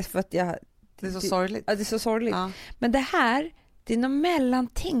 det är för att jag... Det är så sorgligt. Ja, det är så sorgligt. Men det här, det är någon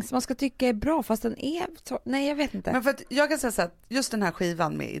mellanting som man ska tycka är bra fast den är... Nej, jag vet inte. Men för att jag kan säga så att just den här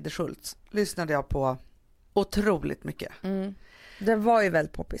skivan med Ide Schultz lyssnade jag på otroligt mycket. Den var ju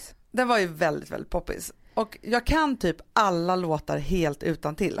väldigt poppis. Den var ju väldigt, väldigt poppis. Och jag kan typ alla låtar helt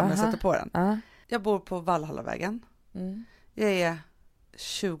utan till om jag sätter på den. Jag bor på Valhallavägen. Jag är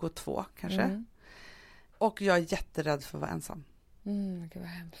 22 kanske. Och jag är jätterädd för att vara ensam. Det var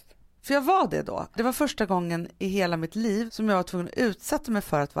hemskt. För jag var det då. Det var första gången i hela mitt liv som jag var tvungen att utsätta mig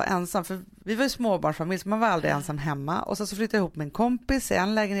för att vara ensam. För vi var ju småbarnsfamilj så man var aldrig ensam hemma. Och så flyttade jag ihop med en kompis i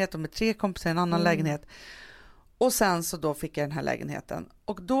en lägenhet och med 3 kompisar i en annan lägenhet. Och sen så då fick jag den här lägenheten.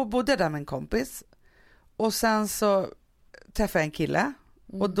 Och då bodde jag där med en kompis. Och sen så träffade jag en kille.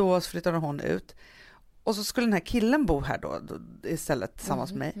 Och då flyttade hon ut. Och så skulle den här killen bo här då istället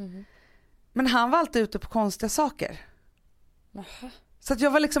tillsammans med mig. Men han var alltid ute på konstiga saker. Så att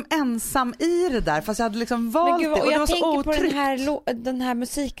jag var liksom ensam i det där, fast jag hade liksom valt det. Och det var så otryggt. Jag tänker på den här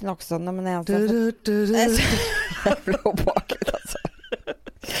musiken också när man är ensam.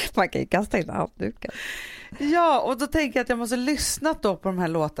 Man kan ju kasta in handduken. Ja, och då tänker jag att jag måste lyssna då på de här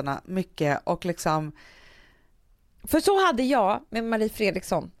låtarna mycket och liksom... För så hade jag med Marie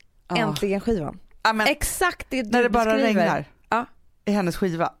Fredriksson, Äntligen skivan. Amen. Exakt det du när det bara beskriver. Regnar. I hennes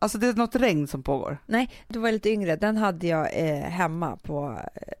skiva. Alltså det är något regn som pågår. Nej, du var lite yngre. Den hade jag hemma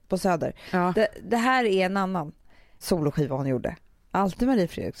på Söder. Ja. Det här är en annan soloskiva hon gjorde. Alltid Marie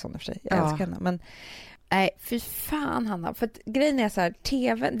Fredriksson för sig. Jag älskar henne. Men Nej, fy fan Hanna. För att grejen är så här,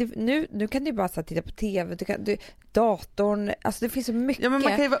 tv, nu kan du bara så här, titta på tv, datorn, alltså det finns så mycket. Ja, men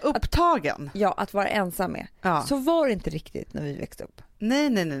man kan ju vara upptagen. Att vara ensam med. Ja. Så var det inte riktigt när vi växte upp. Nej.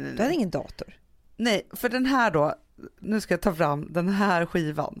 Du hade ingen dator. Nej, för den här då, nu ska jag ta fram den här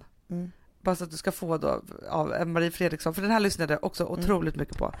skivan. Bara så att du ska få då av Marie Fredriksson, för den här lyssnade jag också otroligt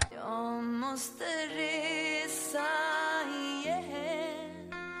mycket på. Jag måste resa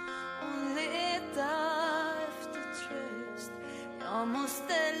igen och leta efter tröst. Jag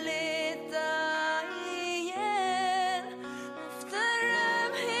måste leta igen efter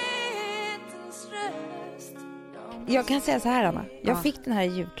ömhetens röst. Jag kan säga så här, Anna. Jag fick den här i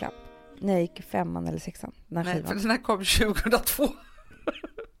julklapp när jag gick i 5:an eller 6:an. Nej, för den här kom 2002.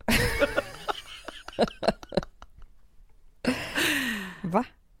 Va?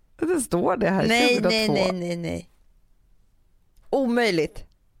 Det står det här 2002. Nej. Omöjligt.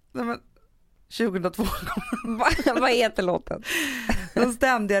 Nej, men 2002. Vad heter låten? Den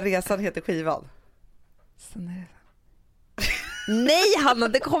ständiga resan heter skivan. Nej Hanna,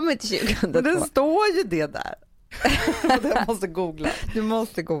 det kommer inte 2002. Men det står ju det där. Jag måste googla. Du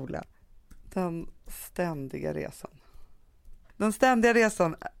måste googla. Den ständiga resan. Den ständiga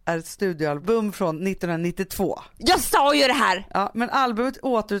resan är ett studioalbum från 1992. Jag sa ju det här! Ja, men albumet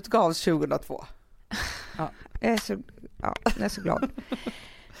återutgavs 2002. Ja, jag är så glad.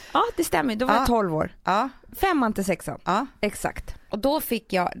 Ja, det stämmer. Då var jag 12 år. Ja. 5:an till 6:an. Ja. Exakt. Och då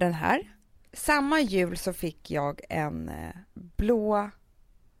fick jag den här. Samma jul så fick jag en blå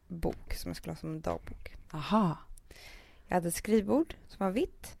bok som jag skulle ha som en dagbok. Aha. Jag hade ett skrivbord som var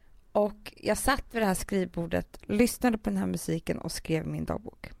vitt. Och jag satt vid det här skrivbordet, lyssnade på den här musiken och skrev min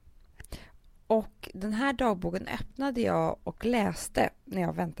dagbok. Och den här dagboken öppnade jag och läste när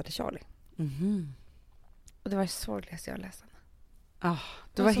jag väntade Charlie. Mm-hmm. Och det var det sorgligaste jag läste.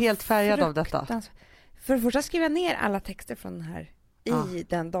 Du var helt färgad av detta. För det första skrev jag ner alla texter från den här i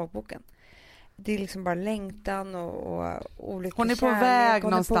den dagboken. Det är liksom bara längtan och olycklig hon är på kärlek. väg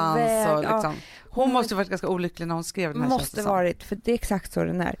hon någonstans. Är på väg. Och liksom. Hon måste varit ganska olycklig när hon skrev den här. Måste varit, för det är exakt så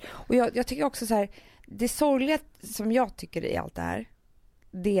den är. Och jag tycker också så här, det sorgliga som jag tycker i allt det här,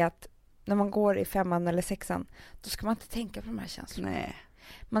 det är att när man går i 5:an eller 6:an, då ska man inte tänka på de här känslorna. Nej.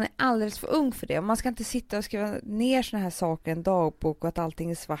 Man är alldeles för ung för det. Och man ska inte sitta och skriva ner såna här saker i en dagbok och att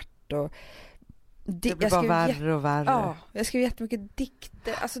allting är svart. Och det blir bara värre och värre. Ja, jag skrev jättemycket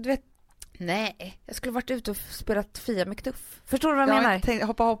dikter. Alltså du vet, nej, jag skulle varit ute och spelat Fia med knuff. Förstår du vad jag menar?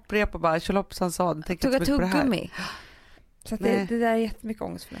 Hoppa och bara tjoloppsan sa den. Tugga tuggummi. Så att det där är jättemycket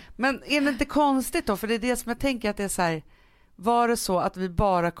ångest för mig. Men är det inte konstigt då? För det är det som jag tänker att det är så här. Var det så att vi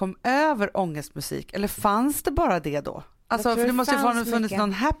bara kom över ångestmusik? Eller fanns det bara det då? Alltså för det måste ju ha funnits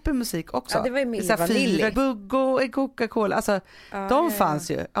någon happy musik också. Ja, det var ju Milli Vanilli. Buggo, Coca-Cola. Alltså de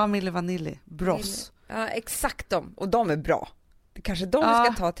fanns ju. Ja, Milli Vanilli. Bross. Ja, exakt de. Och de är bra. Det kanske de vi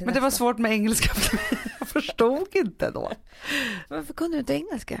ska ta till nästa. Men det var svårt med engelska. Jag förstod inte då. Varför kunde du inte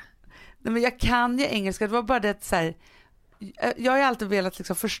engelska? Nej, men jag kan ju engelska. Det var bara det så här. Jag har ju alltid velat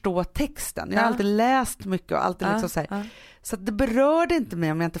liksom förstå texten. Jag har alltid läst mycket och alltid liksom så här. Så att det berörde inte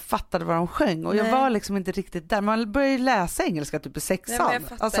mig om jag inte fattade vad de sjöng. Och jag var liksom inte riktigt där. Man började läsa engelska typ i 6:an. Nej, men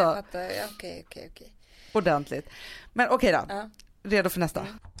jag fattar, jag fattar. Ja, okej. Ordentligt. Men okej då. Ja. Redo för nästa.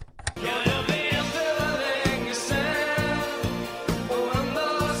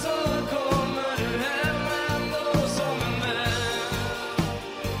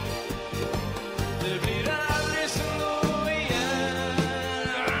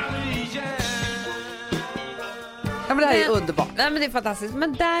 Ja, men det här är underbart. Nej, men det är fantastiskt.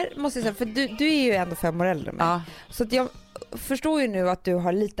 Men där måste jag säga, för du är ju ändå 5 år äldre än mig. Ja. Så att jag förstår ju nu att du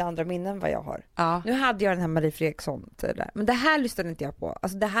har lite andra minnen än vad jag har. Ja. Nu hade jag den här Marie Fredriksson där. Men det här lyssnade inte jag på.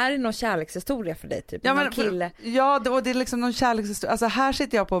 Alltså det här är någon kärlekshistoria för dig typ. Ja, men kille. Ja, det är liksom någon kärlekshistoria. Alltså här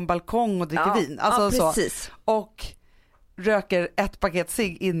sitter jag på en balkong och dricker vin. Alltså precis. Så. Och röker ett paket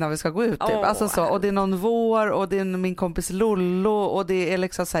cigg innan vi ska gå ut typ. Alltså så. Och det är någon vår och det är min kompis Lollo och det är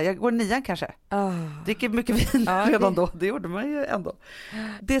liksom så här, jag går 9:an kanske. Dricker mycket vin redan då. Det gjorde man ju ändå.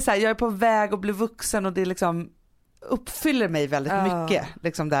 Det är så här, jag är på väg att bli vuxen och det är liksom uppfyller mig väldigt mycket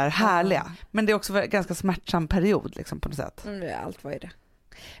liksom där härliga. Men det är också en ganska smärtsam period liksom på något sätt. Allt var ju det.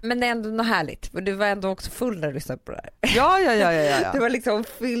 Men det är ändå något härligt. För du var ändå också full när du lyssnade på det här. Ja. Du var liksom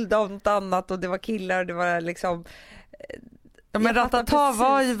fylld av något annat och det var killar och det var liksom. Ja, men Ratata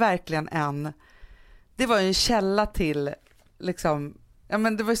var ju verkligen det var ju en källa till liksom, ja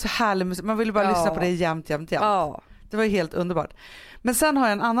men det var ju så härlig musik, man ville bara lyssna på det jämt. Ja. Det var ju helt underbart. Men sen har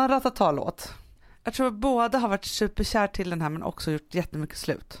jag en annan Ratata-låt. Jag tror att båda har varit superkär till den här men också gjort jättemycket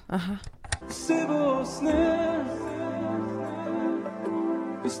slut.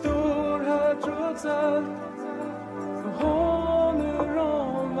 Vi står här trots allt och håller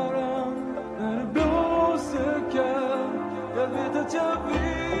om varann när det blåser kallt. Jag vet att jag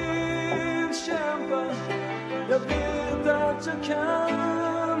vill kämpa, jag vet att jag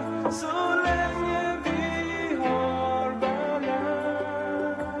kan, så länge vi har varann.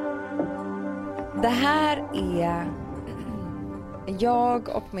 Det här är jag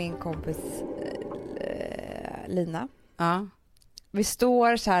och min kompis Lina. Ja. Vi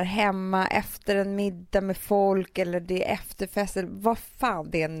står så här hemma efter en middag med folk eller det är efterfest eller vad fan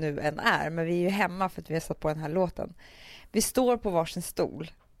det nu än är. Men vi är ju hemma för att vi har satt på den här låten. Vi står på varsin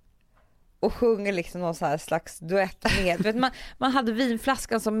stol och sjunger liksom någon så här slags duett med. Vet, man hade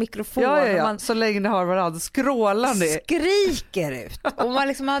vinflaskan som mikrofon. Ja. Och man Så länge ni har varandra, skrålar ni. skriker ut. Och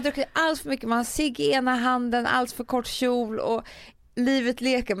man har druckit allt för mycket. Man har cigg i ena handen, allt för kort kjol och livet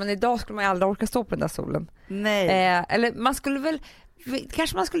leker. Men idag skulle man ju aldrig orka stå på den där solen. Nej. Eller man skulle väl,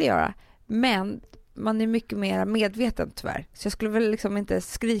 kanske man skulle göra, men man är mycket mer medveten tyvärr. Så jag skulle väl liksom inte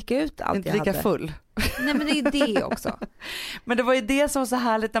skrika ut allt inte jag lika hade. full. Nej, men det är det också. Men det var ju det som var så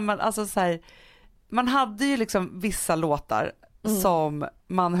härligt när man, alltså så här, man hade ju liksom vissa låtar som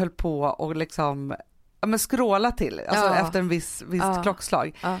man höll på och liksom skråla till, alltså efter en viss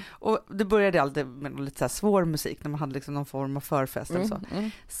klockslag. Och det började alltid med lite så här svår musik när man hade liksom någon form av förfest eller så.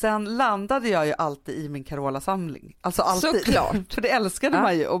 Sen landade jag ju alltid i min Carola-samling. Alltså alltid. Såklart. För det älskade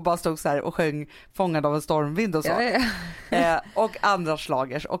man ju och bara stod så här och sjöng Fångad av en stormvind och så. Och andra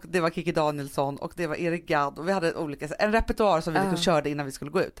slagers, och det var Kikki Danielsson och det var Erik Gadd och vi hade en repertoar som vi liksom körde innan vi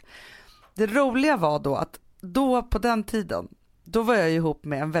skulle gå ut. Det roliga var då att på den tiden då var jag ju ihop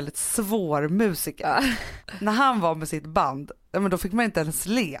med en väldigt svår musiker. När han var med sitt band, men då fick man inte ens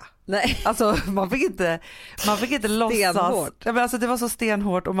le. Nej. Alltså man fick inte låtsas. Stenhårt. Ja, men alltså det var så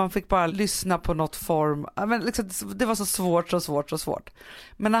stenhårt och man fick bara lyssna på något form. Ja, men liksom, det var så svårt.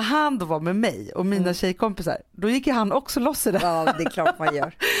 Men när han då var med mig och mina tjejkompisar, då gick ju han också loss i det. Ja, det är klart man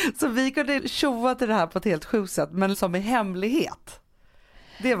gör. Så vi kunde tjoa till det här på ett helt sjukt sätt, men som i hemlighet.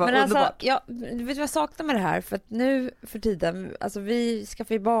 Det var underbart. Alltså, vet du vad jag saknar med det här? För att nu för tiden, alltså vi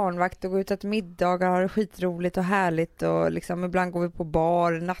skaffar ju barnvakt och går ut till middagar, har det skitroligt och härligt och liksom ibland går vi på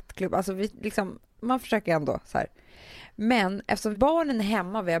bar, nattklubb, alltså vi liksom, man försöker ändå så här. Men eftersom barnen är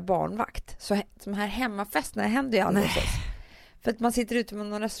hemma via barnvakt, så de här hemmafesterna händer ju aldrig hos oss. För att man sitter ute med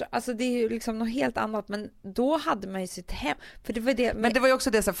någon restaurang, alltså det är ju liksom något helt annat, men då hade man ju sitt hem, för det var det. Men det var ju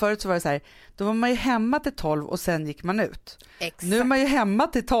också det, så förut så var det så här, då var man ju hemma till 12 och sen gick man ut. Exakt. Nu är man ju hemma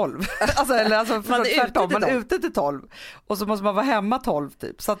till 12, alltså man är ute till 12 och så måste man vara hemma 12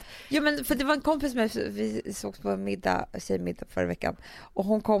 typ. Så att... Ja, men för det var en kompis med, vi sågs på en tjejmiddag förra veckan och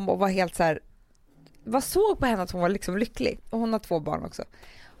hon kom och var helt så här, vad såg på henne att hon var liksom lycklig, och hon har 2 barn också.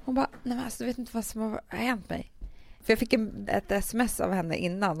 Hon bara, nej men alltså, du vet inte vad som har hänt mig. För jag fick ett sms av henne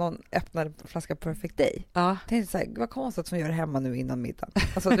innan hon öppnade en flaska Perfect Day. Jag tänkte så här, vad konstigt som gör det hemma nu innan middagen.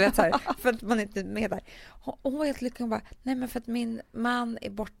 Alltså du vet så här, för att man inte är med där. Hon var helt lycklig, hon bara, nej men för att min man är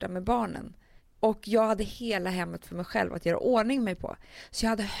borta med barnen. Och jag hade hela hemmet för mig själv att göra ordning mig på. Så jag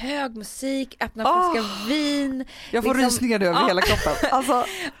hade hög musik, öppna flaska vin. Jag får rysningar över hela kroppen. Alltså.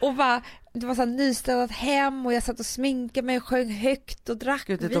 Och bara, det var så här nystädat hem och jag satt och sminkade mig och sjöng högt och drack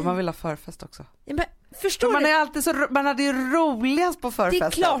vin. Gud, man vill ha förfest också. Ja, men förstår man du? är alltid så, man hade ju roligast på förfesten. Det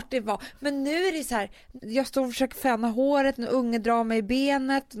är klart det var. Men nu är det så här, jag står och försöker fäna håret, en unge drar mig i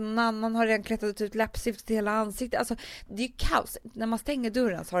benet, någon annan har redan klättrat ut läppstift till hela ansiktet. Alltså, det är ju kaos. När man stänger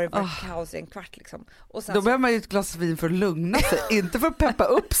dörren så har det varit kaos i en kvart liksom. Och sen då behöver man ju ett glas vin för att lugna sig, inte för att peppa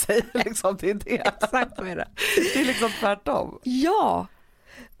upp sig liksom, det är det. Exakt så är det. Det är liksom tvärtom. Ja.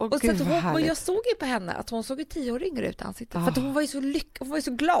 Och Gud, så hon, jag såg ju på henne att hon såg ju 10 år yngre ut i ansiktet. För att hon var ju så hon var ju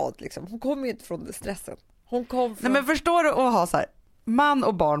så glad liksom. Hon kom ju inte från stressen. Hon kom från... Nej, men förstår du att ha så här, man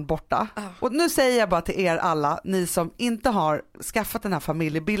och barn borta. Och nu säger jag bara till er alla, ni som inte har skaffat den här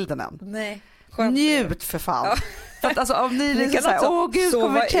familjebilden än. Nej. Njut för fan. För att alltså om ni liksom såhär, åh gud,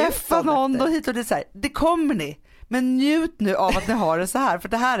 kommer träffa någon och hit och det så här, det kommer ni. Men njut nu av att ni har det så här, för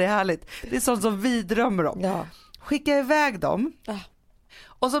det här är härligt. Det är sånt som vi drömmer om. Ja. Skicka iväg dem.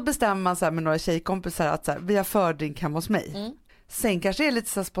 Och så bestämmer man så här med några tjejkompisar att så här, vi har fördrink hemma hos mig. Sen kanske det är lite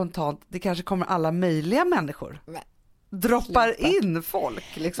så spontant, det kanske kommer alla möjliga människor. Droppar in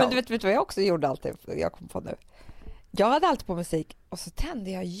folk liksom. Men du vet vad jag också gjorde alltid, jag kom på nu. Jag hade alltid på musik och så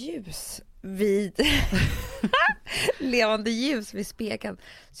tände jag ljus vid levande ljus vid spegeln.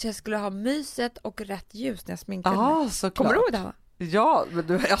 Så jag skulle ha myset och rätt ljus när jag sminkade mig. Kommer du ihåg det? Ja, men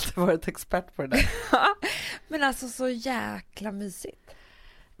du har alltid varit expert på det där. Men alltså så jäkla mysigt.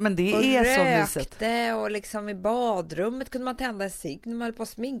 Men det och är så mysigt. Och liksom i badrummet kunde man tända en cigg när man höll på att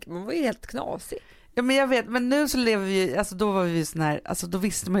sminka. Man var ju helt knasig. Ja, men jag vet, men nu så lever vi, alltså då var vi sån här, alltså då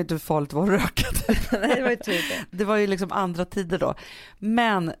visste man inte hur farligt det var att röka. Nej, det var ju tydligt. Det var ju liksom andra tider då.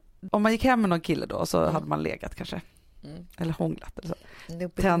 Men om man gick hem med någon kille då så hade man legat kanske. Eller hånglat eller så.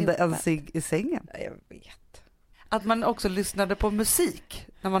 Tände en cigg i sängen. Ja, jag vet. Att man också lyssnade på musik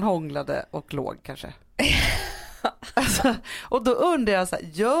när man hånglade och låg kanske. Alltså, och då undrar jag så här,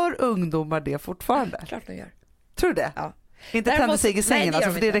 gör ungdomar det fortfarande? Klart de gör. Tror du det? Ja. Inte tända cigg i sängen,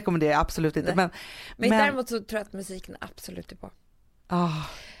 alltså, för det rekommenderar jag absolut inte. Men däremot så tror jag att musiken absolut är på. Oh.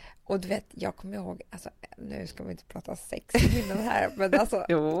 Och du vet, jag kommer ihåg, alltså, nu ska vi inte prata sex i den här, men alltså,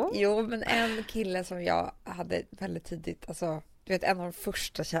 jo, men en kille som jag hade väldigt tidigt, alltså, du vet, en av de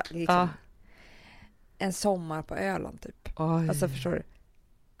första liksom, en sommar på Öland typ. Oj. Alltså, förstår du?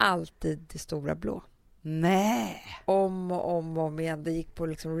 Alltid det stora blå. Nej. Om och om igen, det gick på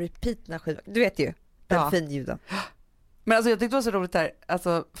liksom repeat när skivan. Du vet ju, den finljuden. Men alltså jag tyckte det var så roligt här,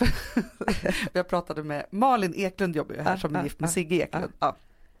 alltså jag pratade med Malin Eklund, jobbar ju här som är gift med Sigge Eklund. Ja.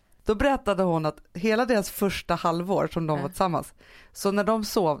 Då berättade hon att hela deras första halvår som de var tillsammans, så när de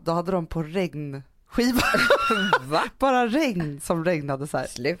sov då hade de på regnskiva. Va? Bara regn som regnade så här.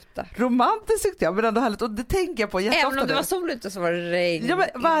 Sluta. Romantiskt tyckte jag, men ändå härligt, och det tänker jag på jätteofta. Även om det var sol ute så var det regn. Ja,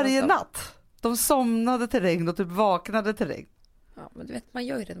 men varje natt. De somnade till regn och typ vaknade till regn. Ja, men du vet, man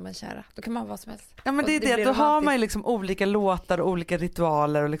gör ju det när man är kära. Då kan man vad som helst. Ja, men det är det. Då har man ju liksom olika låtar och olika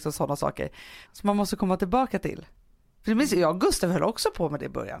ritualer och liksom sådana saker. Så man måste komma tillbaka till. För det minns jag och Gustav höll också på med det i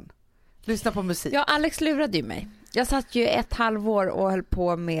början. Lyssna på musik. Ja, Alex lurade ju mig. Jag satt ju 1 halvår och höll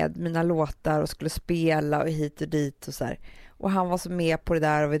på med mina låtar och skulle spela och hit och dit och så här. Och han var så med på det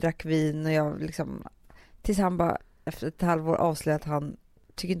där och vi drack vin och jag liksom, tills han bara efter 1 halvår avslöjade att han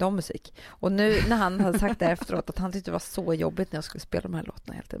tycker inte om musik. Och nu när han hade sagt det efteråt att han tyckte det var så jobbigt när jag skulle spela de här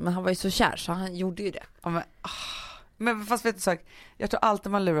låtarna hela tiden. Men han var ju så kär så han gjorde ju det. Ja, men fast vet du sak, jag tror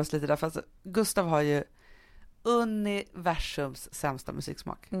alltid man luras lite där, för alltså, Gustav har ju universums sämsta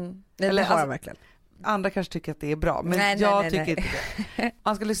musiksmak. Det har han verkligen. Andra kanske tycker att det är bra, men jag tycker inte det.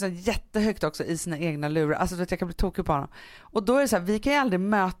 Man ska lyssna jättehögt också i sina egna lurar. Alltså jag kan bli tokig på honom. Och då är det så här, vi kan ju aldrig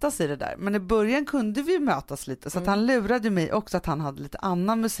mötas i det där. Men i början kunde vi mötas lite. Så att han lurade mig också att han hade lite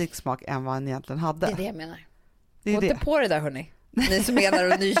annan musiksmak än vad han egentligen hade. Det är det jag menar. Det är gå inte på det där, hörni. Ni som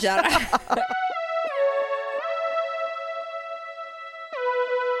menar och nykära.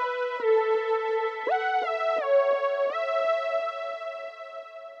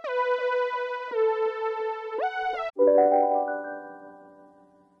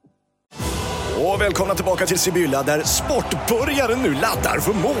 Och välkomna tillbaka till Sibylla där sportbörjaren nu laddar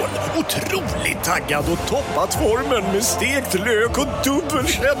för mål. Otroligt taggad och toppat formen med stekt lök och dubbel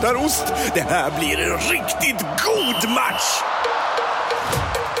cheddarost. Det här blir en riktigt god match!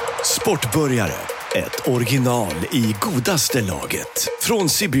 Sportbörjare, ett original i godaste laget. Från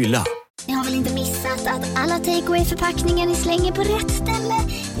Sibylla. Ni har väl inte missat att alla takeaway-förpackningar ni slänger på rätt ställe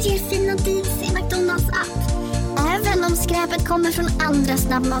ger fina deals i McDonalds app. Även om skräpet kommer från andra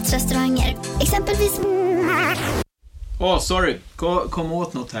snabbmatsrestauranger. Exempelvis... sorry. Kom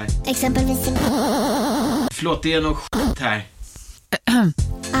åt något här. Exempelvis... Förlåt, det är något skit här.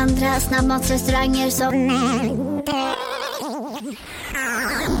 Andra snabbmatsrestauranger som...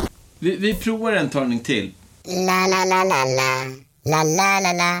 Vi provar en talning till. La la la la la. La la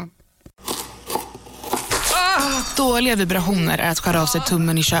la la. Dåliga vibrationer är att skära av sig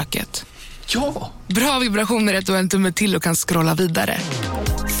tummen i köket. Ja! Bra vibrationer är att du har en tumme till och kan scrolla vidare.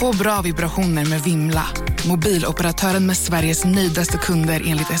 Få bra vibrationer med Vimla. Mobiloperatören med Sveriges nöjdaste kunder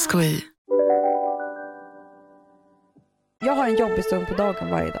enligt SKI. Jag har en jobbig stund på dagen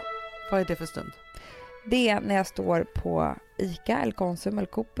varje dag. Vad är det för stund? Det är när jag står på ICA eller Konsum eller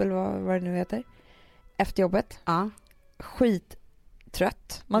Coop eller vad det nu heter. Efter jobbet.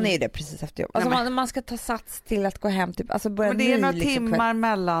 Skittrött. Man är ju det precis efter jobbet. Alltså man ska ta sats till att gå hem typ. Alltså börja. Men det är några liksom timmar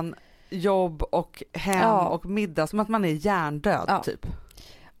mellan jobb och hem och middag, som att man är hjärndöd typ.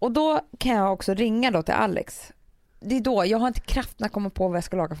 Och då kan jag också ringa då till Alex. Det är då, jag har inte kraften att komma på vad jag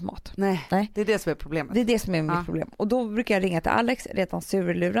ska laga för mat. Nej. Det är det som är problemet. Det är det som är mitt problem. Och då brukar jag ringa till Alex, redan sur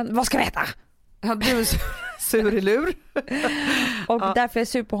i luren. Vad ska vi äta? Ja, du är sur i lur. Och därför är jag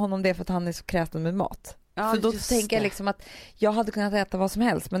sur på honom, det för att han är så kräsen med mat. Ja, för då tänker jag liksom att jag hade kunnat äta vad som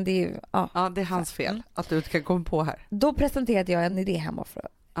helst, men det är ju... Ja, det är hans fel att du inte kan komma på här. Då presenterade jag en idé hemma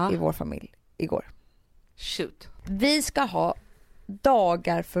i vår familj igår. Shoot. Vi ska ha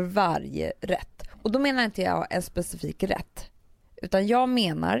dagar för varje rätt. Och då menar inte jag en specifik rätt. Utan jag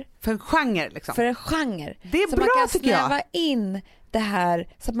menar... För en genre liksom. För en genre. Det är så bra, man kan tycker jag. snäva in det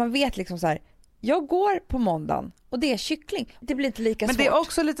här så att man vet liksom så här... Jag går på måndagen och det är kyckling. Det blir inte lika svårt. Men det är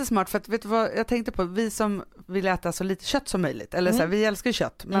också lite smart för att vet du vad jag tänkte på? Vi som vill äta så lite kött som möjligt. Eller så här, vi älskar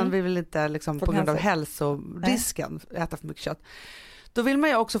kött men vi vill inte liksom, på grund av hälsorisken äta för mycket kött. Då vill man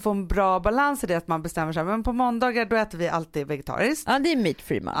ju också få en bra balans i det att man bestämmer sig. Men på måndagar då äter vi alltid vegetariskt. Ja, det är meat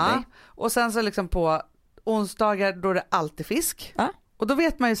free Monday. Ja. Och sen så liksom på onsdagar då är det alltid fisk. Ja. Och då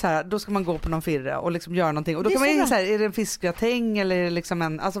vet man ju så här, då ska man gå på någon firre och liksom göra någonting. Och då Det är kan man ju så så här, är det en fiskgratäng eller är det liksom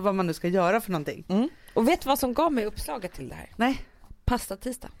en, alltså vad man nu ska göra för någonting. Och vet du vad som gav mig uppslaget till det här? Nej. Pasta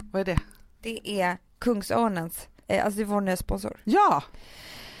tisdag. Vad är det? Det är Kungsörnens, alltså det är vår nya sponsor. Ja!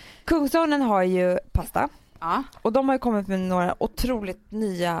 Kungsörnen har ju pasta. Ja. Och de har ju kommit med några otroligt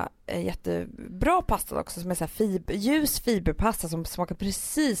nya jättebra pasta också som är så här ljus fiberpasta som smakar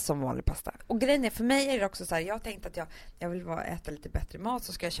precis som vanlig pasta. Och grejen är, för mig är det också så här, jag har tänkt att jag vill äta lite bättre mat,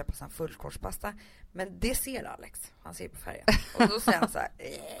 så ska jag köpa sån fullkornspasta. Men det ser Alex, han ser på färgen. Och då säger han så här,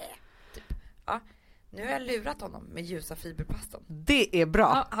 typ, ja, nu har jag lurat honom med ljusa fiberpastan. Det är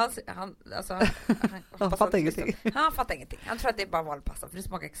bra. Ja, han fattar ingenting. Han fattar ingenting. Han tror att det är bara vanlig pasta för det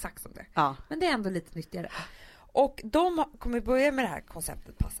smakar exakt som det. Ja. Men det är ändå lite nyttigare. Och de kommer börja med det här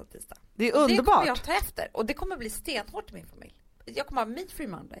konceptet pasta tisdag. Det är underbart. Det kommer jag ta efter. Och det kommer bli stenhårt i min familj. Jag kommer ha meat free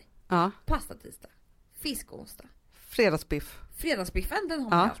Monday. Ja. Pasta tisdag. Fisk onsdag. Fredagsbiff. Fredagsbiffen, den har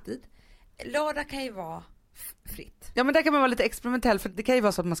man alltid. Lördag kan ju vara fritt. Ja, men där kan man vara lite experimentell för det kan ju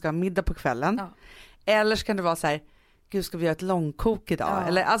vara så att man ska ha middag på kvällen. Ja. Eller så kan det vara så här, gud ska vi göra ett långkok idag? Ja.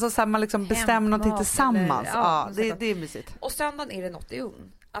 Eller alltså så här, man liksom bestämmer någonting tillsammans. Eller, det är mysigt. Och söndagen är det något i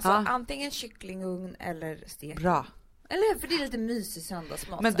ugn. Alltså antingen kycklingugn eller stek. Bra. Eller för det är lite mysig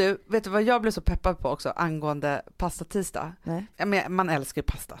söndagsmat. Men du, vet du vad jag blev så peppad på också angående pasta tisdag? Nej. Ja, men man älskar ju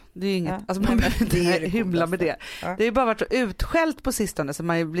pasta. Det är ju inget, alltså man behöver inte hymla med det. Ja. Det är ju bara varit så utskällt på sistone så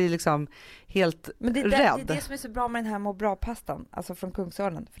man blir liksom helt men det är rädd. Det är det som är så bra med den här må bra-pastan, alltså från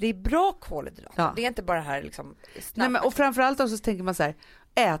Kungsörnen. För det är bra kolhydrater. Ja. Det är inte bara det här liksom snabbt. Nej, men, och framförallt också så tänker man så här,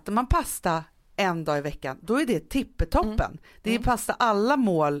 äter man pasta en dag i veckan, då är det tippetoppen. Det är pasta alla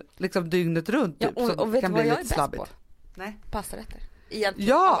mål liksom dygnet runt. Ja, typ, och vet kan du vad bli jag lite är bäst på? Nej. Pastarätter.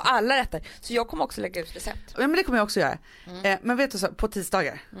 Egentligen av alla rätter. Så jag kommer också lägga ut recept. Ja, men det kommer jag också göra. Men vet du så, på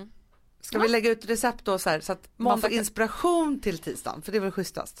tisdagar. Ska vi lägga ut recept då så här, så att man får inspiration till tisdagen? För det är väl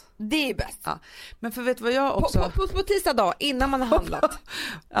schysstast? Det är bäst. Ja. Men för vet du vad jag också... På tisdag dag, innan man har handlat.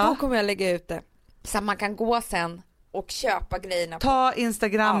 Då kommer jag lägga ut det. Så att man kan gå sen och köpa grejerna. Ta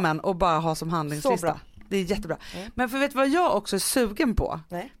Instagrammen och bara ha som handlingslista. Det är jättebra. Men för vet du vad jag också är sugen på?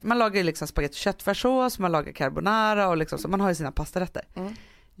 Nej. Man lagar ju liksom spagetti köttfärssås, man lagar carbonara och liksom så. Man har ju sina pastarätter.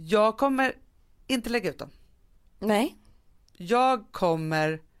 Jag kommer inte lägga ut dem. Nej. Jag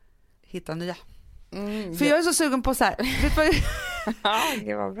kommer hitta nya. För jag är så sugen på så här. Vet du vad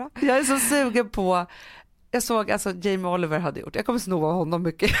det var bra. Jag är så sugen på. Jag såg alltså Jamie Oliver hade gjort. Jag kommer sno av honom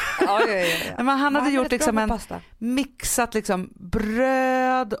mycket. Ja. Men han hade gjort liksom en mixat liksom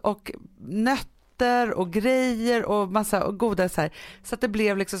bröd och nötter och grejer och massa goda så här. Så att det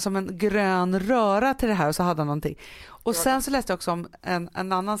blev liksom som en grön röra till det här och så hade han någonting. Och sen så läste jag också om en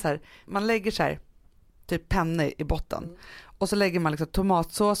annan så här. Man lägger så här typ penne i botten. Och så lägger man liksom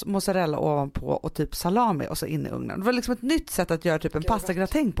tomatsås, mozzarella ovanpå och typ salami och så in i ugnen. Det var liksom ett nytt sätt att göra typ en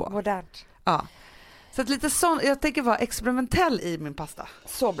pastagratäng på. Modernt. Ja. Så att lite sån, jag tänker vara experimentell i min pasta.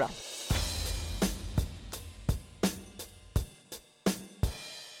 Så bra.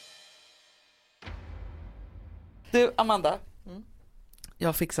 Du, Amanda. Jag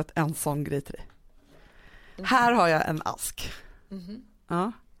har fixat en sån grej till dig. Här har jag en ask.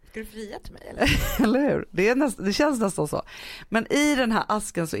 Ja. Ska du fria till mig eller? Eller hur? Det känns nästan så. Men i den här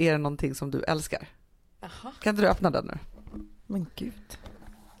asken så är det någonting som du älskar. Aha. Kan inte du öppna den nu? Men gud.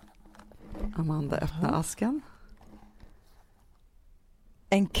 Amanda öppnar asken.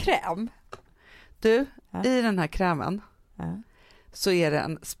 En kräm? Du, i den här krämen så är det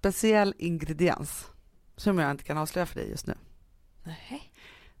en speciell ingrediens som jag inte kan avslöja för dig just nu. Nej.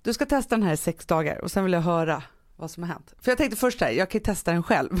 Du ska testa den här i 6 dagar och sen vill jag höra vad som har hänt. För jag tänkte först här, jag kan ju testa den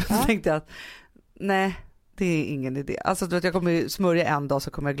själv. Så tänkte jag att nej, det är ingen idé. Alltså du vet, jag kommer smörja en dag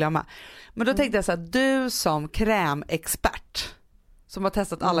så kommer jag glömma. Men då tänkte jag så här, du som krämexpert som har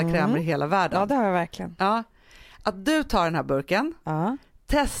testat alla krämer i hela världen. Ja, det har jag verkligen. Ja. Att du tar den här burken,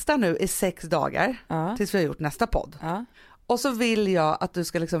 testa nu i 6 dagar tills vi har gjort nästa podd. Och så vill jag att du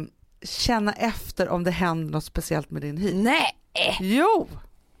ska liksom känna efter om det händer något speciellt med din hy. Nej! Jo!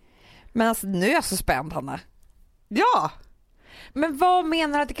 Men alltså nu är jag så spänd, Hanna. Ja! Men vad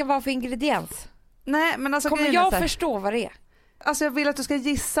menar du att det kan vara för ingrediens? Nej, men alltså kommer jag förstå vad det är? Alltså jag vill att du ska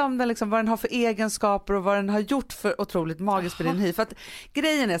gissa om den liksom, vad den har för egenskaper och vad den har gjort för otroligt magiskt för din hy. För att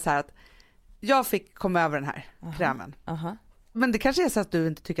grejen är så här att jag fick komma över den här krämen. Men det kanske är så att du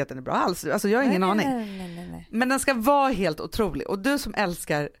inte tycker att den är bra alls. Alltså jag har ingen aning. Nej. Men den ska vara helt otrolig. Och du som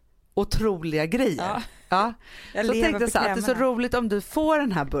älskar otroliga grejer. Ja. Så tänkte jag så att det är så roligt om du får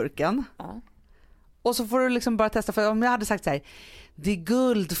den här burken. Ja. Och så får du liksom bara testa. För om jag hade sagt så här, det är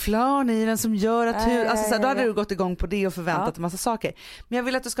guldflarn i den som gör att då hade du gått igång på det och förväntat en massa saker. Men jag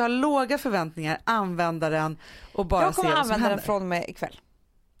vill att du ska ha låga förväntningar, använda den och bara se vad som händer. Jag kommer använda den från mig ikväll.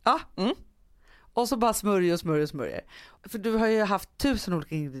 Ja. Och så bara smörjer. För du har ju haft 1000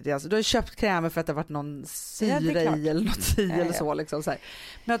 olika ingredienser. Du har ju köpt krämer för att det har varit någon syra i eller något i eller så. Liksom, så här.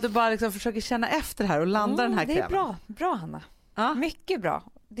 Men att du bara liksom försöker känna efter här och landa den här krämen. Det är bra Hanna. Ja. Mycket bra.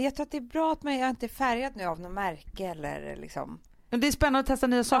 Jag tror att det är bra att jag inte är färgad nu av något märke eller liksom... Men det är spännande att testa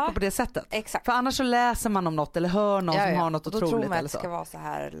nya saker på det sättet. Exakt. För annars så läser man om något eller hör någon som har något otroligt. Då tror man att det ska vara så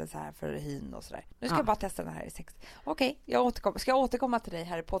här eller så här för hyn och sådär. Nu ska jag bara testa den här i 6. Okej, ska jag återkomma till dig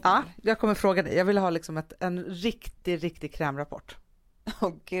här i podden? Ja, jag kommer fråga dig. Jag vill ha liksom en riktig krämrapport.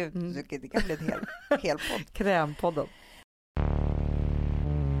 Gud, det kan bli en hel podd. Krämpodden.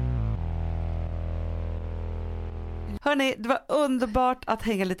 Hörrni, det var underbart att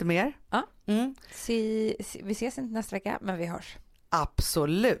hänga lite mer. Ja. Vi ses inte nästa vecka, men vi hörs.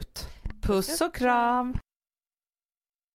 Absolut. Puss och kram.